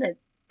 I want to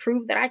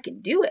prove that I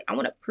can do it. I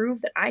want to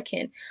prove that I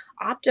can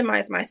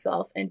optimize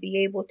myself and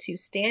be able to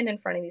stand in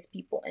front of these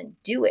people and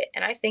do it.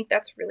 And I think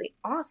that's really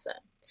awesome.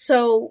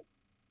 So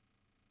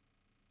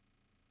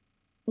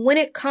when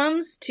it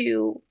comes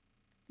to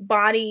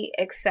body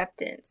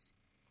acceptance,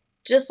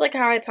 just like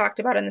how I talked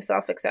about in the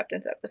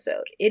self-acceptance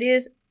episode, it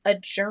is a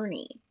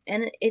journey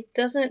and it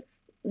doesn't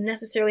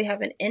necessarily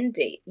have an end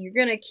date. You're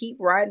going to keep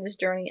riding this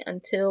journey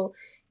until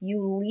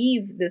you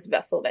leave this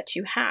vessel that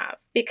you have,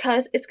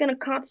 because it's going to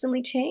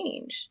constantly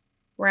change,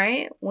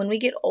 right? When we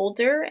get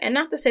older, and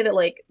not to say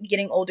that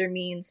getting older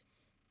means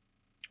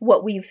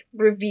what we've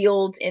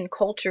revealed in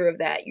culture of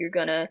that you're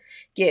gonna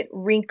get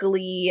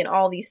wrinkly and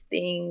all these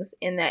things,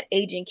 and that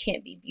aging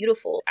can't be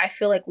beautiful. I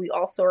feel like we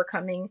also are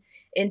coming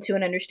into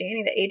an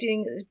understanding that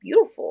aging is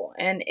beautiful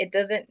and it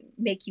doesn't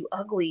make you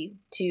ugly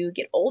to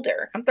get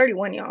older. I'm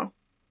 31, y'all.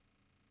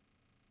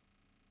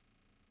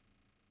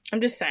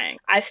 I'm just saying.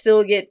 I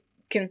still get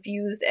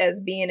confused as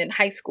being in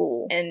high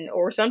school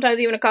or sometimes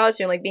even a college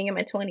student, like being in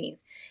my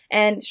 20s.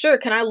 And sure,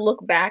 can I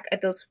look back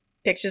at those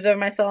pictures of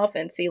myself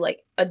and see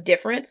like a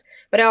difference?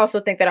 But I also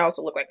think that I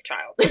also look like a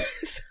child.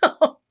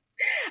 So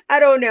I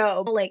don't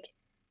know. Like,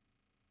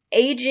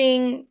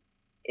 aging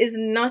is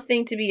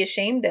nothing to be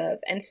ashamed of.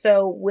 And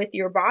so with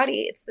your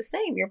body, it's the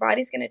same. Your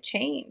body's going to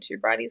change. Your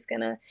body's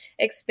going to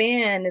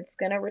expand. It's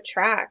going to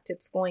retract.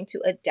 It's going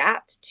to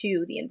adapt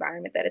to the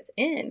environment that it's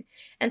in.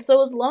 And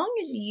so as long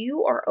as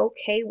you are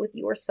okay with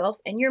yourself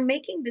and you're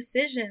making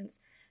decisions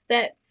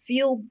that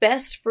feel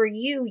best for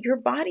you, your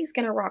body's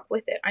going to rock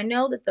with it. I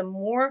know that the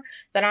more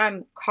that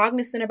I'm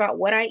cognizant about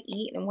what I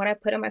eat and what I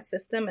put in my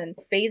system and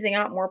phasing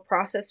out more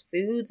processed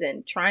foods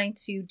and trying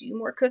to do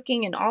more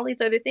cooking and all these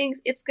other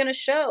things, it's going to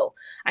show.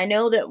 I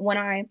know that when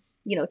I,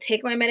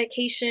 take my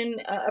medication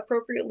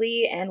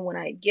appropriately and when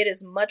I get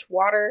as much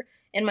water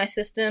in my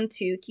system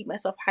to keep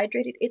myself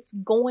hydrated, it's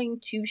going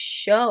to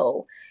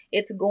show.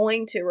 It's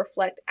going to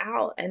reflect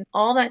out. And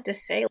all that to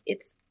say,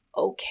 it's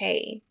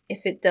okay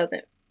if it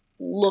doesn't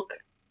look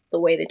the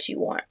way that you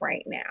want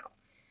right now.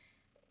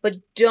 But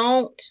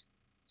don't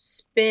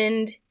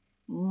spend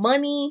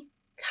money,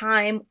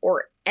 time,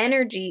 or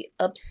energy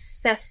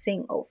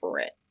obsessing over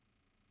it.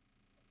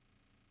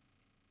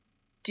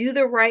 Do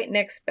the right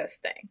next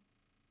best thing.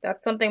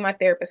 That's something my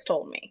therapist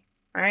told me,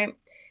 right?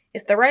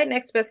 If the right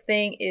next best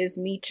thing is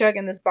me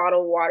chugging this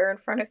bottle of water in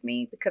front of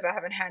me because I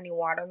haven't had any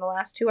water in the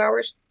last 2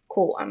 hours,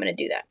 cool, I'm going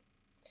to do that.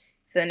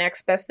 So the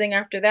next best thing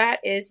after that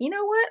is, you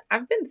know what?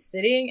 I've been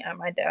sitting at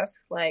my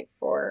desk like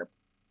for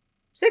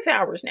 6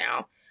 hours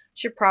now.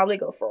 Should probably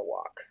go for a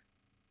walk.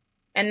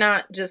 And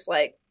not just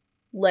like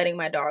letting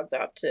my dogs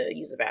out to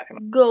use the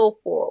bathroom. Go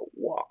for a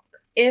walk.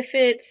 If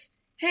it's,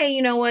 hey,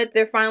 you know what?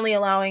 They're finally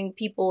allowing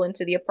people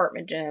into the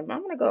apartment gym. I'm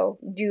going to go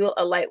do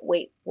a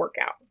lightweight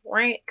workout,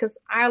 right? Because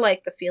I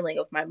like the feeling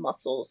of my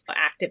muscles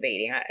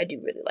activating. I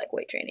do really like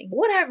weight training.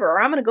 Whatever.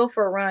 Or I'm going to go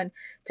for a run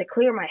to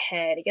clear my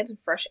head, to get some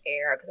fresh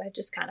air, because I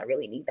just kind of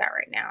really need that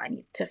right now. I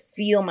need to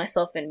feel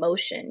myself in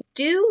motion.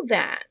 Do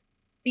that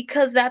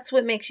because that's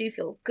what makes you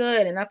feel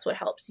good and that's what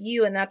helps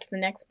you and that's the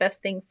next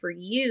best thing for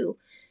you.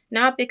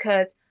 Not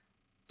because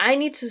I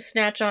need to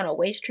snatch on a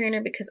waist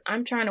trainer because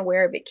I'm trying to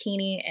wear a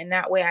bikini and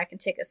that way I can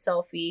take a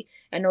selfie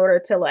in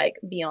order to like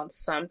be on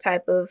some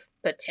type of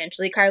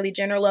potentially Kylie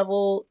Jenner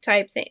level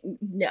type thing.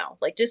 No,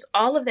 like just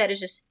all of that is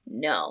just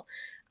no.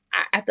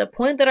 At the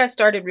point that I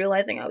started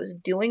realizing I was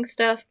doing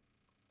stuff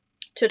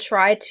to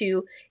try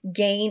to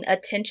gain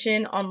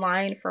attention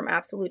online from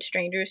absolute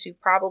strangers who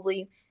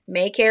probably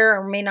may care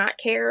or may not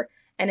care,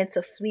 and it's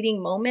a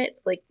fleeting moment,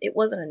 it's like it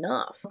wasn't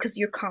enough because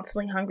you're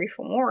constantly hungry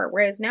for more.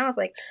 Whereas now it's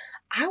like,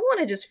 I want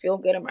to just feel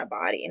good in my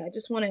body. And I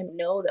just want to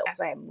know that as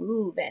I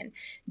move and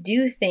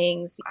do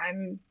things,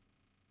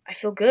 I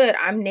feel good.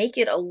 I'm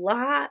naked a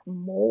lot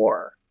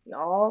more,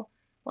 y'all.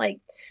 Like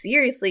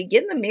seriously,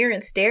 get in the mirror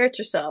and stare at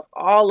yourself,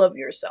 all of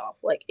yourself.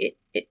 Like it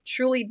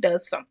truly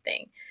does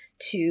something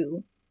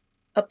to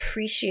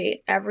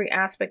appreciate every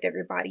aspect of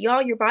your body.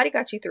 Y'all, your body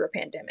got you through a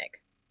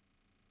pandemic.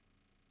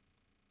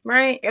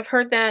 Right? I've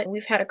heard that.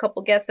 We've had a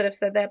couple guests that have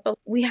said that, but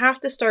we have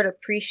to start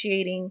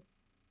appreciating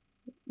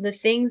the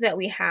things that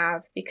we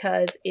have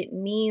because it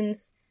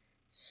means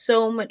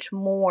so much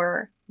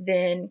more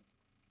than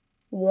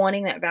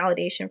wanting that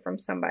validation from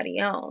somebody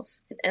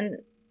else.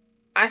 And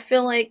I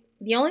feel like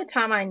the only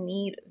time I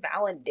need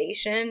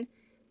validation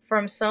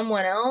from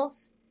someone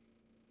else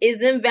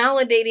is in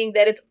validating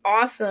that it's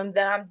awesome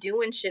that I'm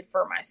doing shit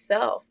for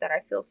myself, that I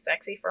feel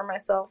sexy for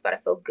myself, that I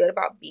feel good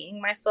about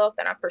being myself,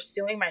 that I'm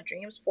pursuing my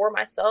dreams for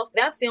myself.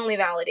 That's the only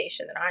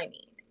validation that I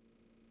need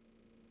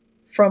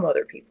from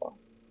other people.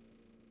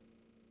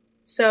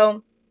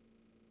 So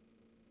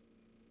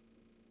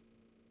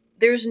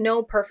there's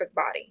no perfect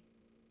body.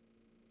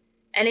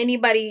 And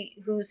anybody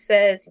who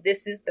says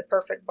this is the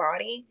perfect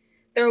body,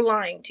 they're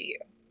lying to you.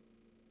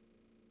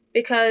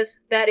 Because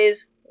that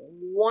is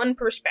one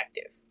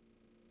perspective.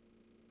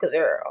 Because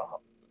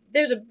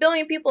there's a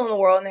billion people in the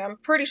world, and I'm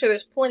pretty sure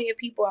there's plenty of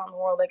people out in the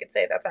world that could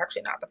say that's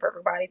actually not the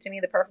perfect body. To me,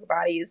 the perfect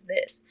body is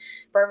this.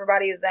 Perfect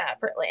body is that.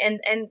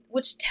 And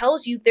which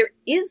tells you there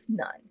is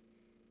none.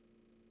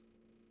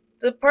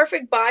 The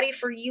perfect body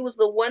for you is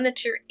the one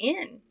that you're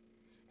in.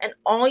 And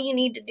all you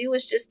need to do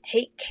is just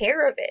take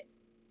care of it.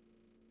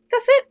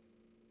 That's it.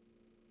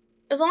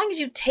 As long as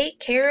you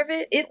take care of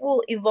it, it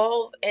will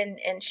evolve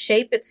and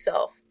shape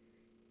itself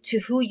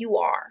to who you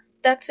are.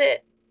 That's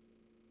it.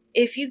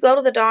 If you go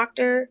to the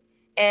doctor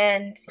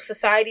and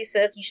society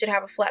says you should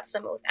have a flat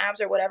stomach with abs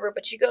or whatever,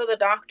 but you go to the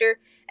doctor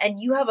and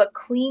you have a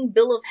clean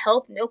bill of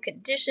health, no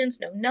conditions,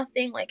 no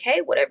nothing, like, hey,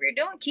 whatever you're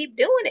doing, keep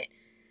doing it,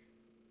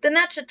 then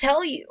that should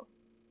tell you.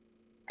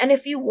 And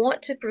if you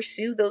want to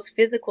pursue those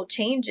physical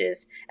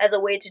changes as a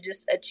way to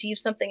just achieve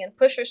something and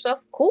push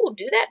yourself, cool,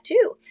 do that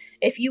too.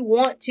 If you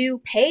want to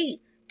pay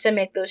to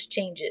make those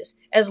changes,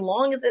 as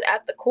long as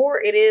at the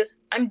core it is,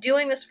 I'm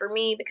doing this for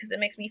me because it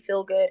makes me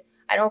feel good.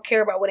 I don't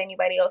care about what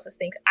anybody else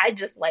thinks. I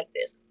just like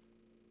this.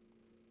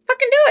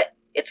 Fucking do it.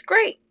 It's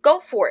great. Go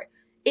for it.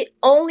 It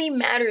only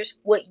matters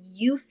what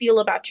you feel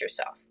about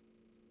yourself.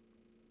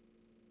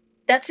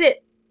 That's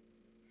it.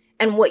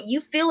 And what you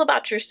feel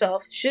about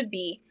yourself should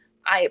be,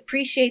 I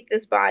appreciate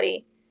this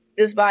body.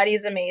 This body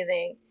is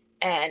amazing.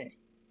 And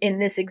in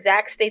this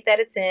exact state that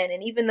it's in,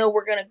 and even though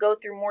we're going to go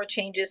through more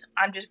changes,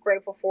 I'm just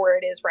grateful for where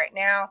it is right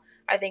now.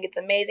 I think it's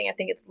amazing. I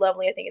think it's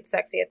lovely. I think it's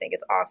sexy. I think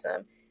it's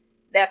awesome.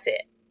 That's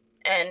it.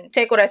 And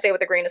take what I say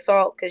with a grain of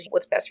salt, because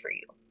what's best for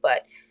you.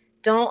 But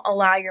don't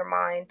allow your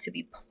mind to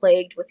be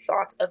plagued with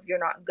thoughts of you're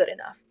not good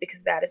enough,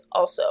 because that is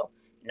also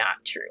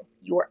not true.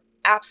 You are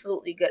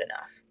absolutely good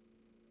enough.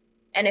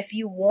 And if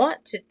you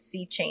want to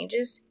see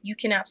changes, you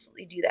can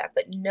absolutely do that.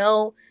 But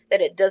know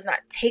that it does not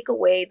take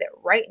away that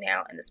right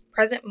now, in this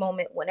present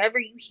moment, whenever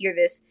you hear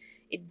this,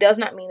 it does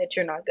not mean that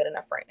you're not good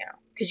enough right now,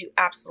 because you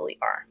absolutely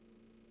are.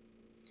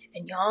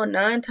 And y'all,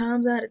 9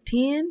 times out of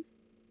 10,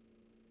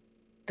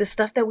 the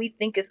stuff that we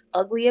think is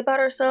ugly about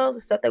ourselves,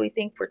 the stuff that we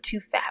think we're too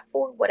fat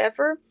for,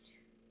 whatever,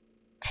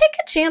 take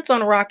a chance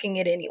on rocking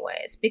it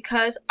anyways,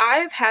 because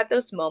I've had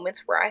those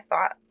moments where I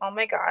thought, oh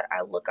my God,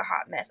 I look a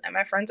hot mess. And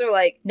my friends are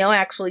like, no,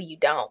 actually you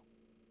don't.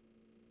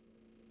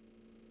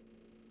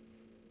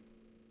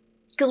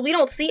 Because we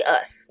don't see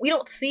us. We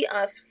don't see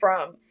us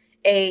from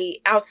a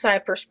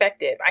outside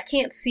perspective. I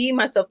can't see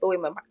myself the way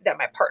that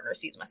my partner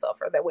sees myself,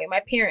 or the way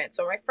my parents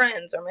or my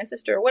friends or my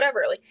sister or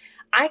whatever. Like,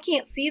 I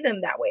can't see them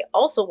that way.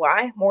 Also,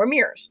 why? More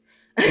mirrors.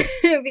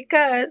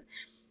 Because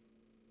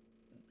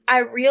I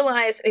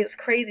realized, it was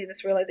crazy,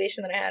 this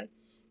realization that I had.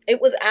 It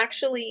was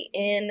actually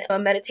in a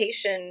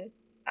meditation,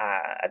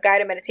 a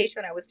guided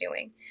meditation that I was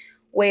doing,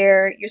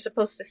 where you're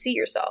supposed to see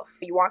yourself.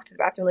 You walk to the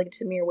bathroom, look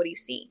into the mirror, what do you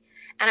see?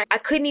 And I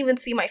couldn't even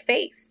see my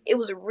face. It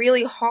was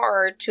really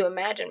hard to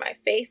imagine my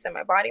face and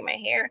my body, my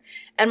hair.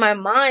 And my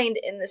mind,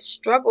 in this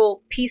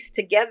struggle, pieced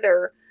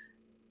together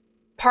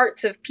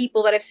parts of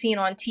people that I've seen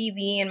on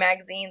TV and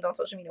magazines, on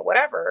social media,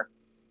 whatever,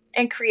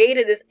 and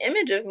created this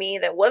image of me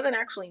that wasn't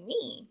actually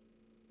me,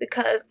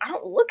 because I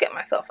don't look at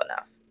myself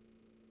enough.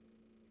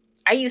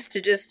 I used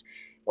to just,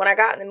 when I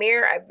got in the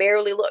mirror, I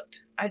barely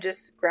looked. I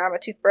just grab my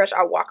toothbrush.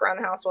 I walk around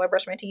the house while I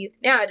brush my teeth.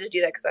 Now I just do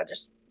that because I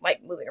just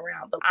like moving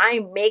around. But I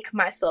make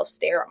myself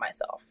stare at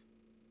myself.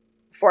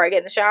 Before I get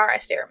in the shower, I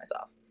stare at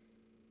myself.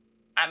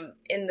 I'm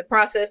in the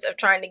process of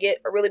trying to get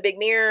a really big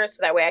mirror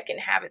so that way I can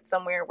have it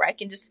somewhere where I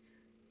can just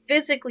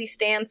physically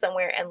stand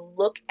somewhere and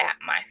look at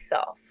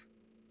myself.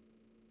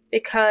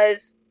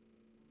 Because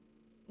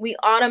we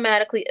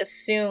automatically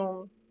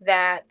assume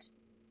that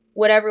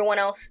what everyone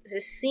else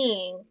is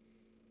seeing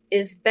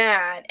is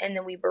bad, and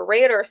then we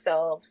berate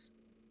ourselves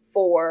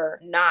for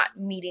not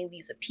meeting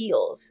these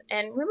appeals.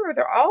 And remember,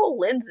 they're all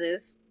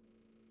lenses.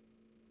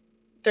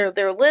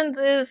 They're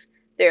lenses,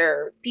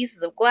 they're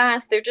pieces of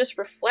glass, they're just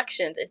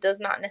reflections. It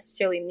does not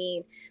necessarily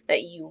mean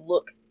that you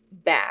look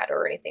bad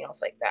or anything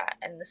else like that.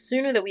 And the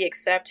sooner that we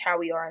accept how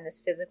we are in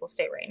this physical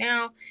state right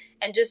now,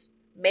 and just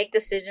make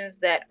decisions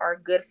that are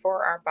good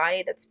for our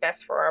body, that's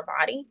best for our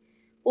body,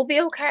 we'll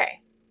be okay.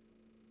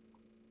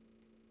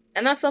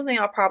 And that's something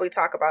I'll probably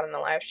talk about in the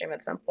live stream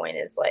at some point,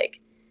 is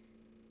like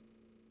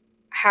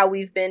how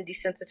we've been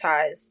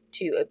desensitized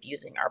to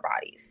abusing our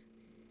bodies.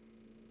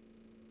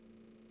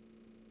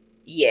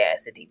 Yeah,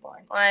 it's a deep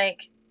one.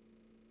 Like,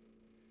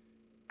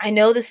 I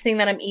know this thing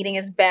that I'm eating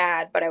is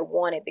bad, but I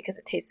want it because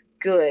it tastes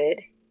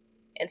good,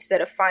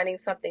 instead of finding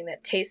something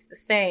that tastes the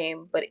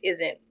same but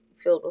isn't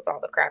filled with all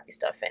the crappy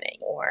stuff in it.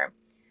 Or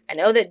I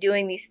know that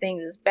doing these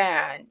things is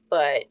bad,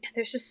 but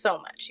there's just so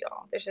much,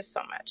 y'all. There's just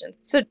so much. And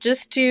so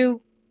just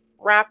to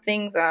wrap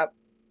things up,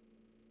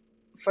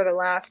 for the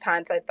last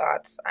hindsight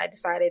thoughts, I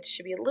decided it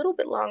should be a little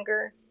bit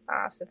longer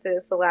since it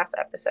is the last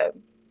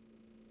episode.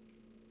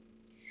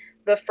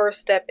 The first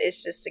step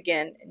is just,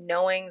 again,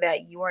 knowing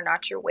that you are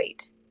not your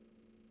weight.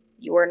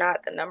 You are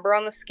not the number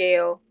on the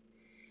scale.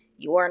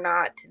 You are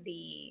not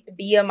the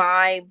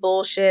BMI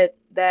bullshit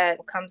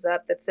that comes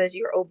up that says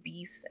you're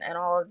obese and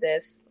all of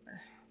this.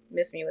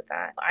 Miss me with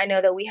that. I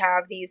know that we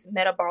have these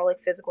metabolic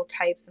physical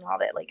types and all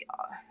that. Like,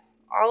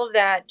 all of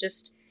that,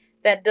 just,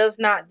 that does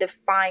not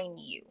define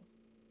you.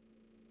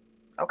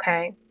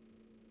 Okay?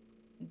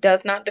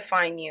 Does not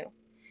define you.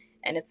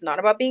 And it's not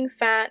about being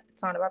fat.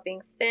 It's not about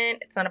being thin.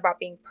 It's not about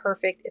being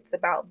perfect. It's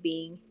about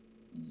being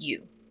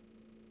you.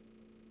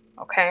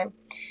 Okay?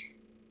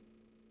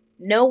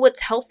 Know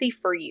what's healthy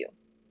for you.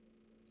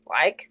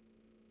 Like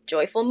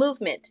joyful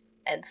movement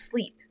and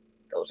sleep.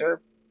 Those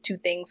are 2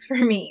 things for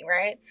me,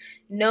 right?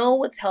 Know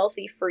what's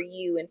healthy for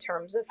you in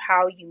terms of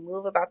how you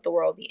move about the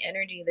world, the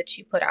energy that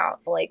you put out.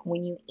 Like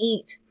when you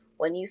eat,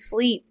 when you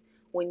sleep,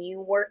 when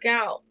you work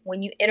out,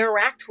 when you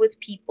interact with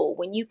people,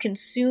 when you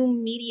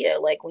consume media,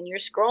 like when you're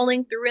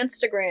scrolling through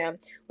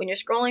Instagram, when you're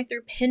scrolling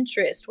through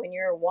Pinterest, when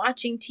you're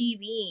watching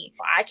TV.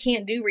 I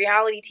can't do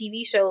reality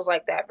TV shows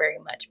like that very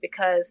much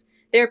because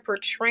they're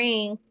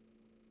portraying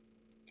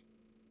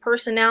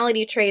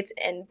personality traits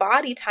and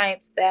body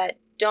types that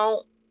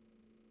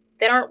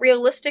aren't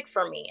realistic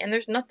for me. And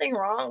there's nothing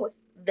wrong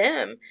with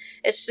them.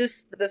 It's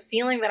just the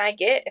feeling that I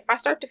get. If I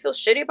start to feel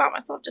shitty about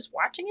myself just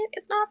watching it,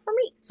 it's not for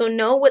me. So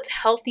know what's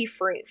healthy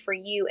for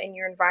you and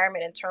your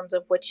environment in terms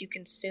of what you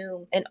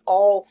consume in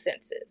all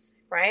senses,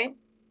 right?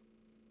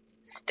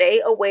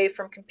 Stay away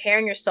from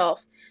comparing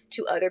yourself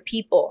to other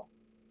people.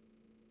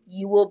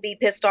 You will be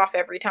pissed off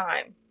every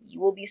time. You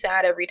will be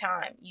sad every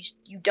time.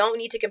 You don't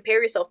need to compare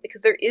yourself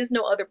because there is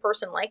no other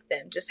person like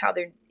them, just how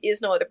there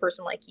is no other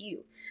person like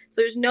you.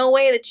 So there's no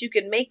way that you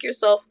can make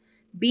yourself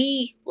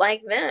be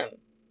like them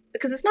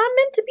because it's not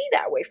meant to be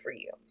that way for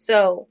you.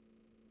 So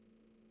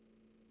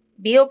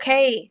be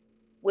okay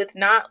with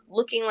not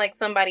looking like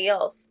somebody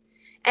else.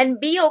 And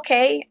be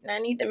okay, and I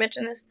need to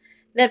mention this,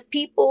 that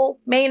people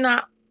may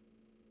not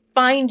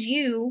find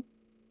you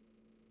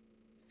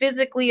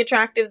physically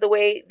attractive the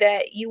way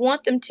that you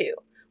want them to.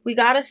 We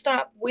got to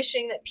stop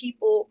wishing that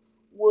people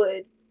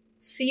would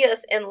see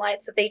us in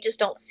lights that they just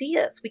don't see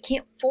us. We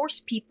can't force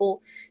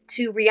people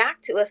to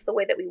react to us the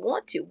way that we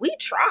want to. We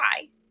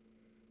try.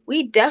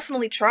 We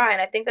definitely try.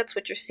 And I think that's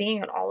what you're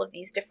seeing on all of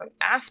these different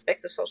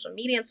aspects of social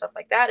media and stuff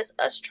like that is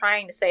us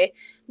trying to say,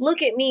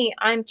 look at me,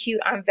 I'm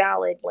cute, I'm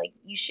valid, like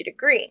you should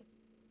agree.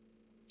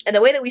 And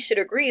the way that we should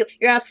agree is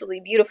you're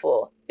absolutely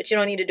beautiful, but you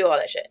don't need to do all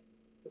that shit.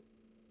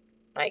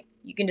 Like,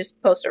 you can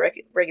just post a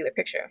regular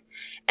picture.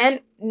 And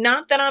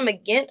not that I'm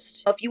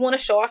against, if you want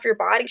to show off your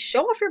body,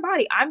 show off your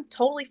body. I'm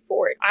totally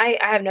for it. I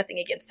have nothing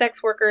against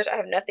sex workers. I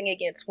have nothing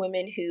against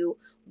women who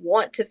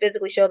want to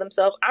physically show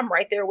themselves. I'm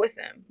right there with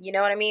them. You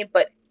know what I mean?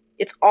 But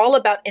it's all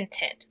about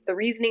intent, the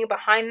reasoning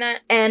behind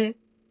that. And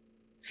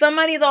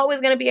somebody's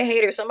always going to be a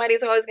hater.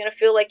 Somebody's always going to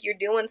feel like you're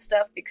doing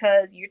stuff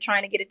because you're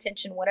trying to get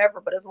attention, whatever.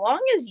 But as long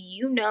as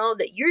you know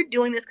that you're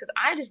doing this because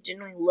I just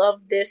genuinely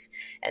love this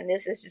and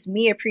this is just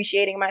me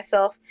appreciating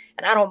myself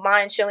and I don't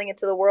mind showing it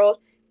to the world,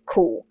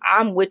 cool.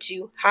 I'm with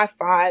you. High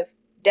five.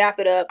 Dap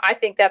it up. I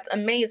think that's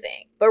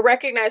amazing. But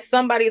recognize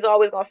somebody's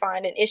always going to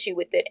find an issue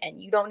with it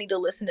and you don't need to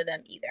listen to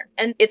them either.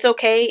 And it's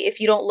okay if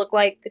you don't look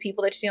like the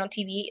people that you see on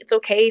TV. It's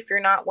okay if you're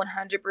not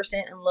 100%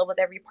 in love with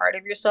every part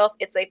of yourself.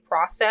 It's a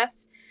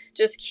process.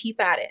 Just keep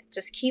at it.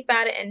 Just keep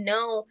at it and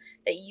know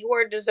that you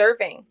are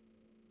deserving,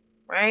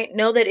 right?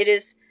 Know that it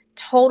is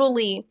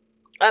totally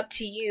up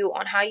to you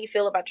on how you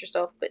feel about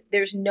yourself, but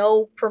there's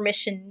no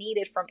permission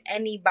needed from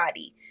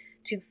anybody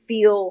to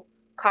feel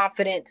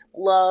confident,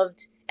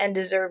 loved, and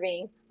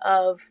deserving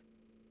of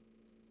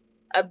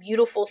a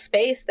beautiful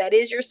space that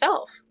is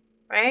yourself,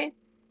 right?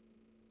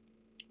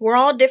 We're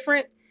all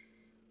different.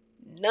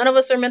 None of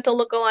us are meant to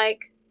look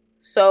alike.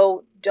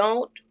 So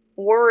don't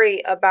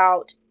worry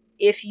about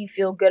if you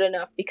feel good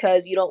enough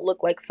because you don't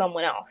look like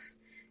someone else,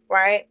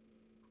 right?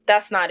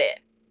 That's not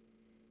it.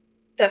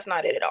 That's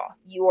not it at all.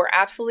 You are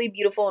absolutely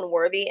beautiful and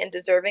worthy and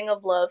deserving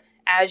of love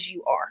as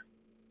you are.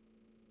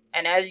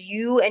 And as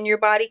you and your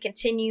body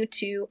continue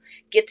to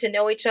get to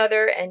know each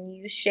other and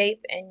you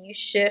shape and you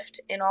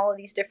shift in all of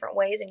these different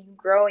ways and you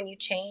grow and you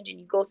change and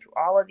you go through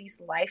all of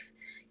these life,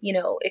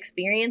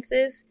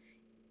 experiences,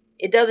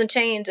 it doesn't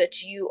change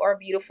that you are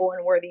beautiful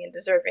and worthy and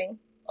deserving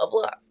of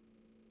love.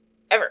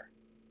 Ever.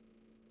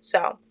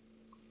 So,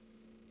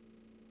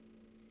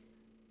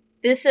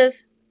 this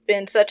has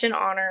been such an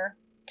honor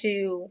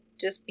to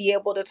just be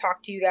able to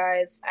talk to you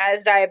guys.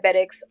 As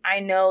diabetics, I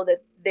know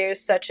that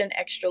there's such an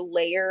extra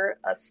layer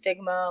of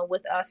stigma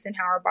with us and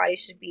how our body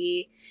should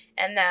be.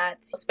 And that,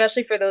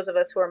 especially for those of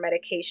us who are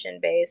medication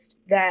based,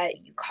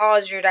 that you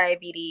cause your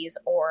diabetes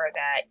or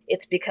that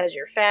it's because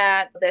you're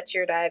fat that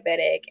you're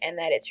diabetic and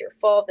that it's your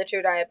fault that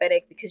you're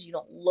diabetic because you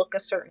don't look a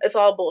certain... It's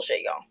all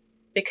bullshit, y'all.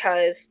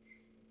 Because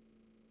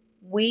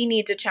we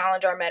need to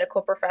challenge our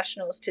medical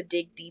professionals to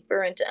dig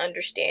deeper into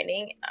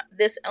understanding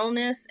this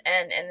illness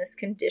and this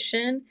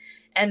condition,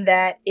 and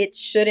that it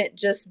shouldn't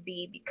just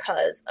be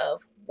because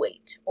of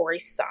weight or a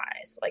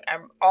size. Like,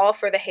 I'm all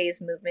for the HAES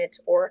movement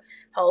or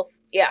health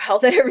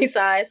at every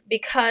size,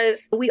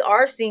 because we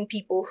are seeing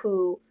people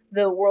who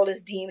the world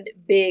has deemed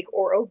big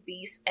or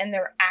obese and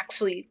they're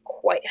actually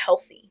quite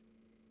healthy.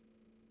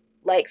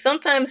 Like,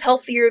 sometimes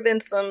healthier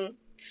than some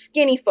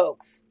skinny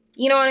folks.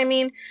 You know what I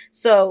mean?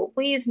 So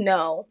please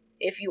know,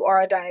 if you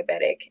are a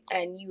diabetic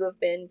and you have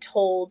been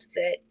told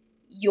that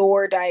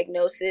your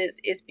diagnosis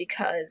is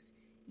because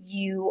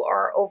you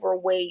are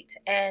overweight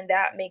and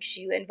that makes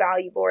you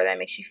invaluable or that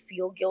makes you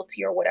feel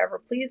guilty or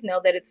whatever, please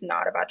know that it's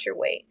not about your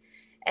weight.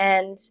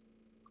 And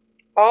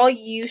all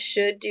you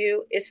should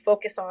do is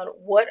focus on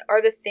what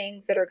are the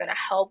things that are going to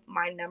help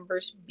my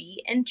numbers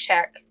be in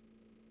check.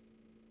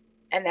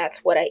 And that's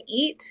what I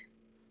eat,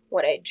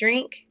 what I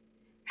drink,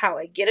 how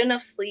I get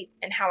enough sleep,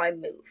 and how I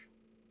move,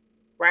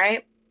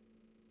 right?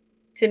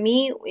 To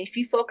me, if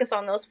you focus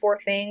on those 4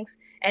 things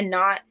and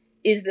not,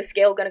 is the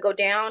scale going to go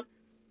down?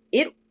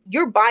 It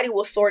your body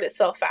will sort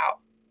itself out.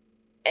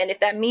 And if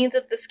that means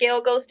that the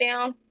scale goes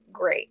down,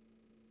 great.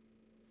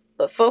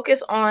 But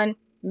focus on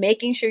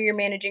making sure you're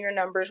managing your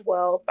numbers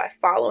well by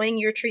following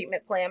your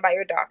treatment plan by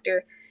your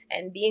doctor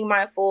and being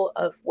mindful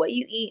of what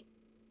you eat,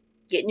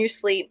 getting your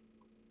sleep,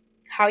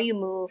 how you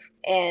move,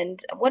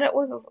 and what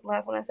was the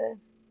last one I said?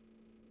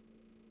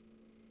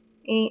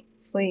 Eat,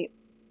 sleep,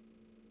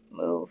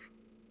 move.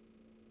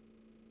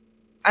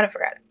 I done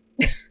forgot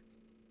it.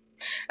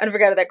 I done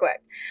forgot it that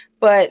quick.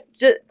 But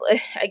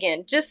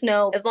just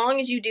know, as long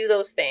as you do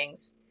those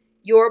things,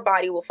 your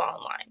body will fall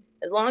in line.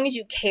 As long as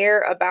you care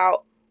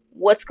about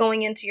what's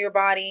going into your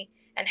body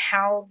and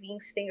how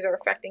these things are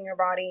affecting your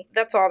body,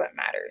 that's all that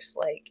matters.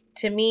 Like,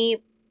 to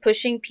me,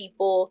 pushing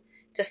people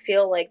to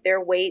feel like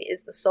their weight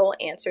is the sole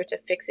answer to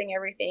fixing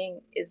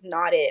everything is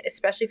not it,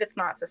 especially if it's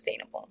not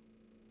sustainable.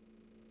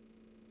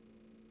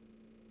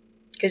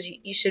 Because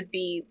you should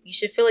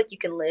feel like you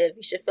can live.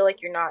 You should feel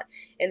like you're not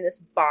in this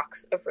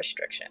box of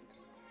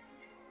restrictions.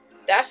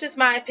 That's just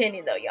my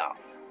opinion though, y'all.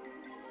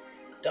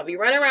 Don't be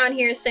running around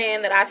here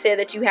saying that I said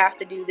that you have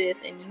to do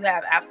this and you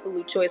have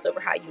absolute choice over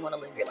how you want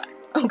to live your life.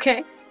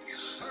 Okay?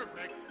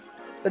 Perfect.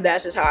 But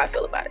that's just how I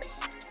feel about it.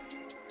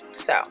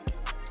 So,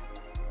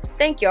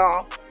 thank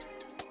y'all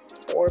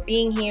for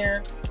being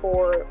here,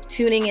 for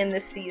tuning in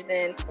this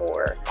season,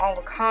 for all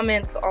the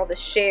comments, all the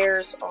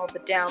shares, all the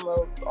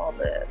downloads, all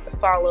the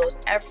follows,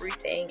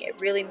 everything. It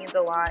really means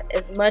a lot.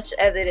 As much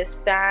as it is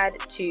sad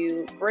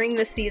to bring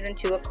the season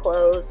to a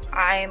close,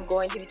 I am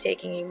going to be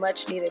taking a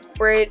much needed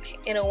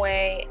break in a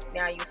way.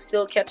 Now you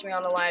still catch me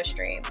on the live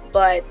stream,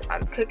 but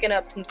I'm cooking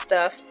up some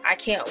stuff. I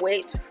can't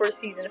wait for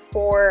season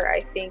 4.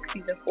 I think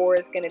season 4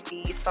 is going to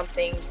be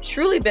something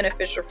truly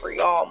beneficial for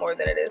y'all more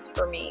than it is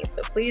for me.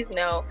 So please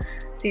know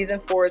season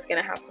 4 is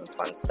going to have some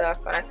fun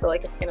stuff, and I feel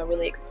like it's going to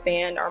really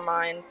expand our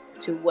minds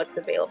to what's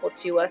available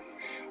to us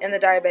in the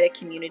diabetic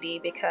community,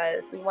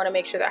 because we want to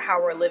make sure that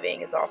how we're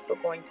living is also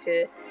going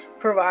to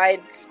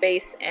provide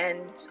space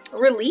and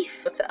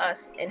relief to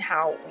us in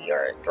how we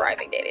are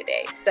thriving day to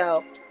day.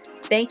 So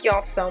thank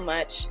y'all so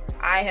much.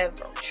 I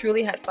have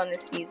truly had fun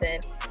this season.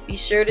 Be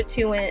sure to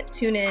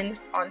tune in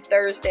on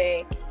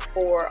Thursday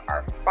for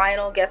our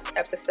final guest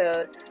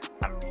episode.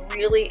 I'm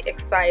really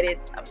excited.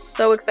 I'm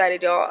so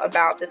excited, y'all,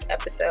 about this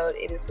episode.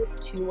 It is with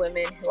 2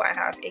 women who I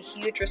have a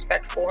huge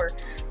respect for.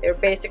 They're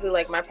basically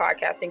like my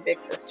podcasting big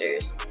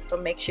sisters. So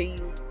make sure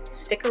you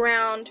stick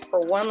around for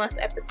one last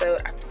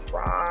episode. I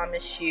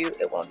promise you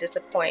it won't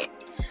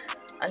disappoint.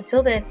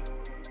 Until then,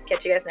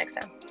 catch you guys next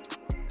time.